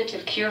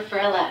definitive cure for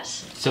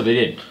LS. So they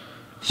did.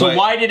 So But-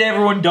 why did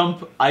everyone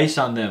dump ice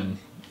on them?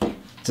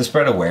 To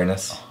spread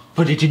awareness.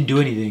 But it didn't do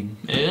anything.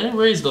 It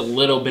raised a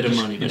little bit of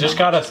money. It just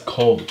got us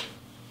cold.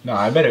 No,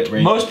 I bet it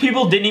raised. Most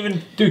people didn't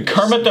even. Dude,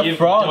 Kermit the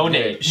Frog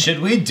donate. Should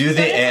we do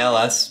the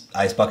ALS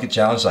Ice Bucket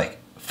Challenge like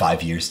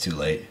 5 years too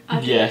late?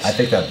 Yes. I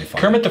think that'd be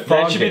fun. Kermit the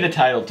Frog. That should be did the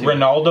title too.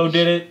 Ronaldo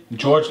did it.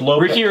 George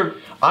Lopez. Ricky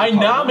I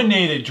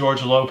nominated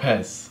George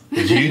Lopez.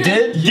 You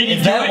did?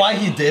 Is that why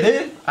he did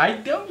it? I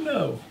don't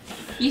know.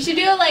 You should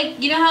do it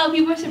like, you know how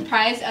people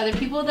surprise other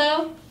people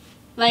though?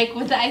 Like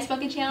with the ice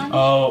bucket challenge?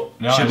 Oh,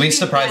 no. Should we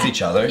surprise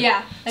each other?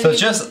 Yeah. So it's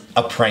just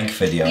a prank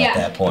video at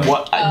that point.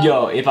 What?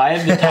 Yo, if I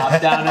have the top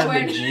down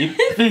on the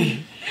Jeep,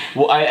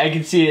 well, I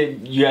can see it,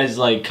 you guys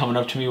like coming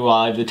up to me while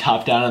I have the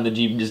top down on the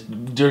Jeep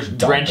and just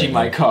drenching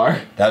my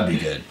car. That'd be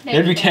good.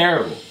 It'd be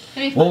terrible.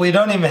 Well, we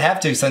don't even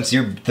have to since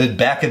the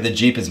back of the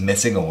Jeep is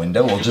missing a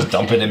window. We'll just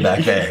dump it in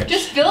back there.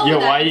 Just fill it Yo,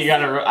 with why ice. you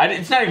gotta?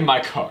 It's not even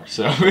my car,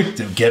 so.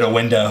 Dude, get a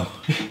window.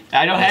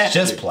 I don't have It's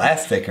just to.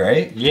 plastic,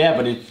 right? Yeah,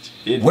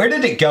 but Where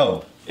did it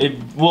go?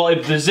 Well,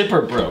 the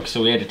zipper broke,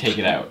 so we had to take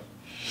it out.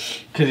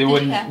 Cause it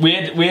wouldn't. Yeah.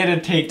 We had to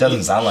take.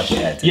 Doesn't sound like you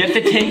had to. You have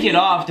to take it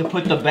off to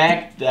put the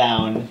back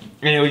down,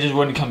 and it just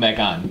wouldn't come back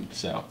on.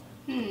 So.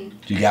 You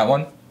got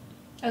one?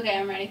 Okay,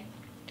 I'm ready.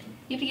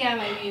 You have to get out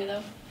of my view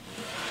though.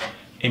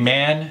 A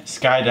man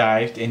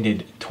skydived and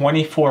did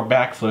 24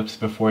 backflips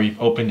before he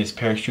opened his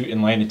parachute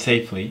and landed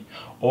safely.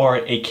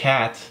 Or a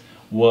cat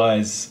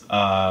was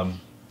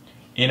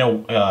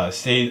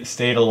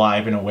stayed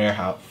alive in a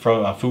warehouse,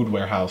 food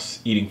warehouse,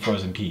 eating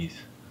frozen peas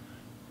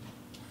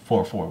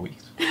for 4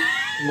 weeks.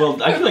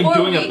 Well, I feel like 4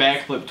 doing a weeks.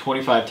 backflip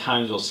 25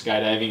 times while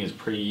skydiving is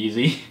pretty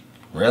easy.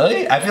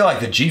 Really? I feel like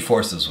the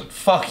G-forces would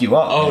fuck you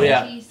up. Oh man.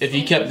 yeah, Jeez. if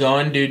you kept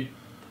going, dude.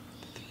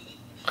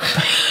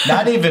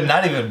 Not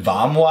even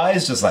vom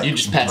wise, just like You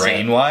just pass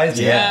brain out. wise.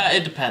 Yeah.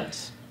 It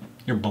depends.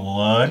 Your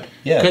blood?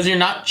 Yeah. Because you're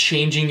not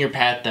changing your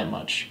path that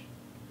much.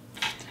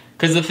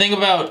 Because the thing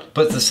about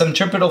But the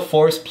centripetal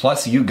force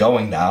plus you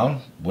going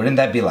down, wouldn't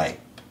that be like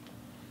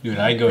Dude,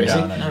 I go crazy?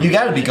 down. You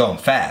gotta be going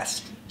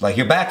fast. Like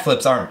your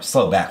backflips aren't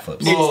slow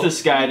backflips. Well,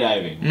 It's the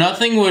skydiving.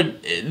 nothing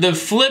would, the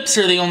flips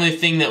are the only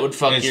thing that would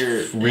fuck It's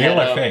your real head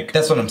or up. fake?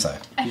 That's what I'm saying.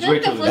 I Just feel wait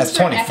like the till- flips that's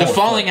were 24. The epic.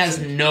 falling has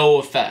no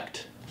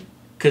effect.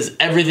 Because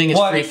everything is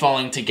What? free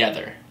falling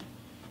together.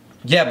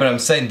 Yeah, but I'm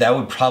saying that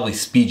would probably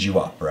speed you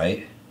up,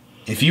 right?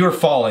 If you were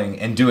falling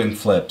and doing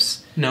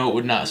flips, No, it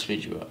would not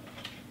speed you up.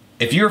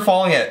 if you were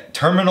falling at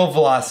terminal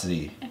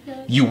velocity, I feel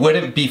like you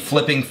wouldn't be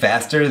flipping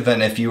faster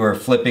than if you were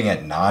flipping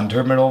at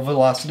non-terminal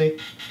velocity.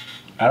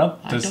 I don't.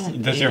 I Does,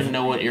 don't does even your,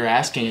 know what you're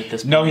asking at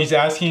this point. No, he's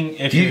asking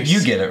if You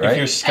get it, right? If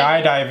you're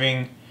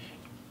skydiving,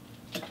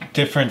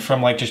 different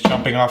from like just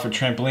jumping off a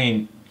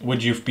trampoline,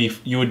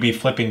 you would be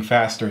flipping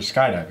faster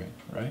skydiving,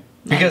 right?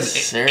 Because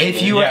necessarily.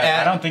 if you were Yeah,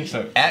 at, I don't think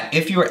so.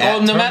 if you were at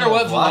Well, no matter terminal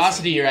what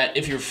velocity you're at,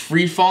 if you're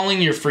free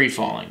falling, you're free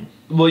falling.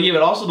 Well, yeah,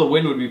 but also the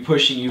wind would be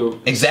pushing you to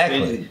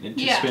Exactly.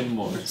 Yeah. spin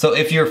more. So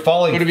if you're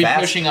falling It would be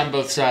fast, pushing on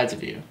both sides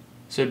of you.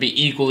 So it'd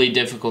be equally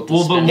difficult to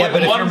Well, but spin. yeah,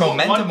 but if One- your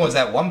momentum one- was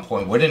at one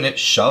point, wouldn't it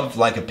shove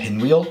like a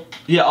pinwheel?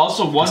 Yeah,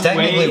 also one 'Cause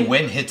technically, way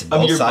wind hits of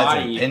both your sides of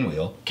body the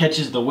pinwheel.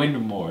 catches the wind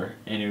more,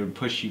 and it would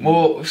push you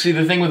more. Well, see,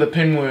 the thing with a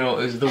pinwheel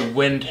is the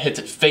wind hits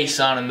it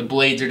face on, and the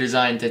blades are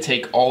designed to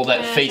take all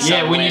that Yeah, face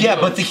yeah, on. when you wind Yeah,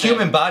 and but the spin.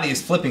 human body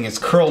is flipping. It's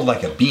curled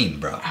like a bean,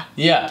 bro.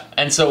 Yeah,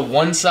 and so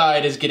one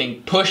side is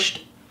getting pushed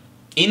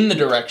in the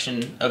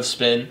direction of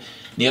spin,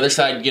 the other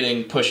side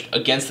getting pushed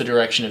against the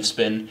direction of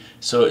spin,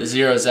 so it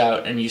zeroes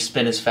out and you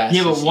spin as fast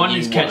Yeah, as but one you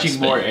is wanna catching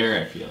spin. more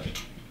air, I feel like.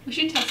 we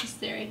should test this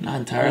theory. Not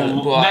entirely.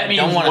 Well, Well, that I means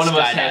don't want one to of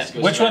us has skydive. to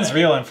go Which one's skydiving.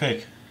 real and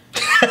fake?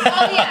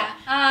 Oh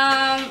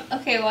yeah.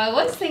 Okay. Well, I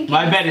was thinking.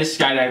 My bet is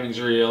skydiving's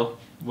real.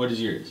 What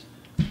is yours?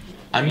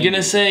 I'm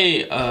gonna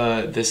say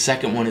the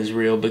second one is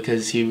real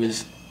because he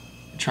was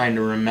trying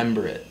to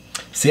remember it.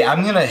 See,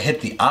 I'm gonna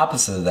hit the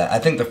opposite of that. I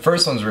think the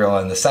first one's real,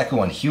 and the second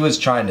one, he was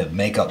trying to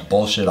make up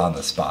bullshit on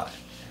the spot.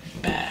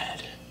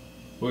 Bad.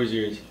 What was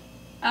yours?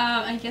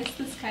 I guess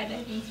the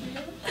skydiving's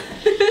real.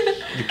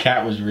 The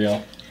cat was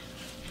real.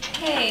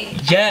 Hey.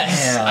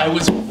 Yes, Damn. I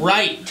was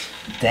right.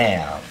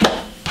 Damn.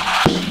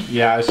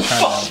 Yeah, I was trying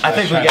to. I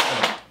think we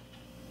got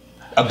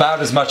about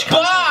as much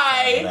content.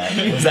 Bye! out of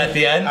that. Was that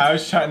the end? I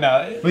was trying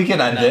to. We can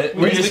end it.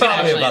 we It's can probably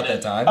actually about end that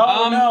it. time.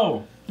 Oh Um,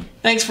 no!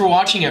 Thanks for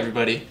watching,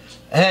 everybody.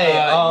 Hey,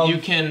 You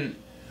can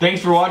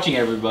Thanks for watching,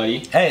 everybody.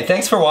 hey,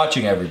 thanks for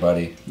watching,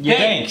 everybody. Yeah.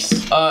 Hey,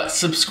 Thanks.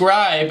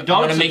 subscribe.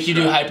 Don't I'm gonna make you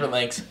do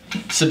hyperlinks.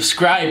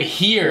 Subscribe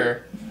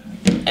here,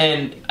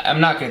 and I'm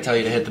not gonna tell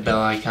you to hit the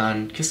bell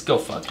icon. Just go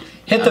fuck it.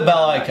 Hit the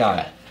bell I'm not that icon.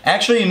 guy.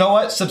 Actually, you know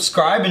what?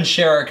 Subscribe and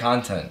share our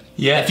content.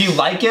 Yes. If you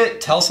like it,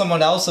 tell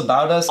someone else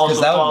about us because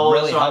Also that would follow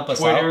really us on help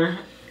us out. Twitter,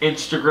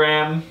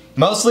 Instagram,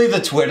 Mostly the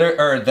Twitter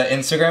or the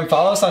Instagram.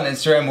 Follow us on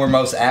Instagram. We're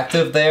most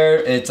active there.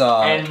 It's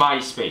and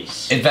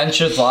MySpace.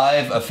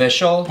 AdventuresLive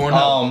official.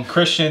 Pornhub.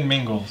 Christian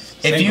Mingles.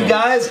 If you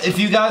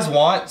Singles. guys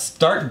want,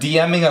 start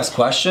DMing us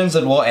questions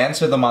and we'll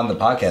answer them on the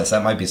podcast.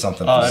 That might be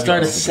something. Oh, for that'd be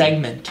Start a us to do.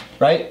 segment.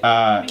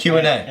 right?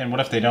 Q&A. And what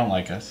if they don't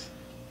like us?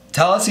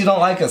 Tell us you don't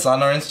like us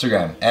on our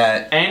Instagram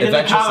at And in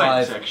the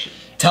comment AdventuresLive. section.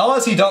 Tell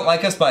us you don't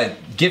like us by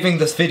giving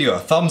this video a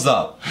thumbs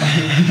up.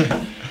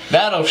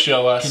 That'll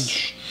show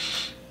us.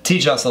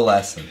 Teach us a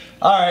lesson.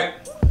 Alright.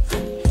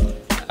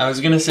 I was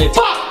gonna say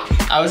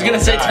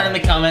turn the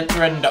comment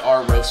thread into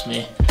R roast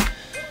me.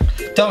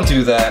 Don't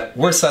do that.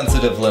 We're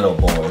sensitive little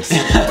boys.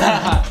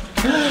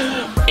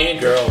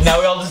 And girls. Now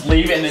we all just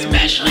leave and then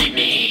Especially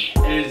me.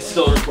 and it's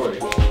still recording.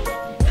 Can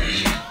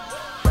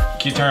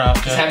you turn it off,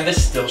 Just Jeff? have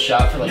this still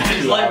shot for like 2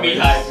 Just let me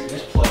hours. hide.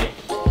 Just play.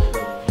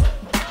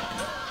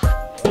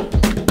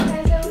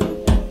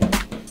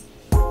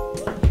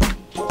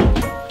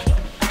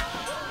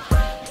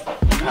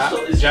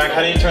 Jack,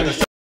 how do you turn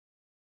this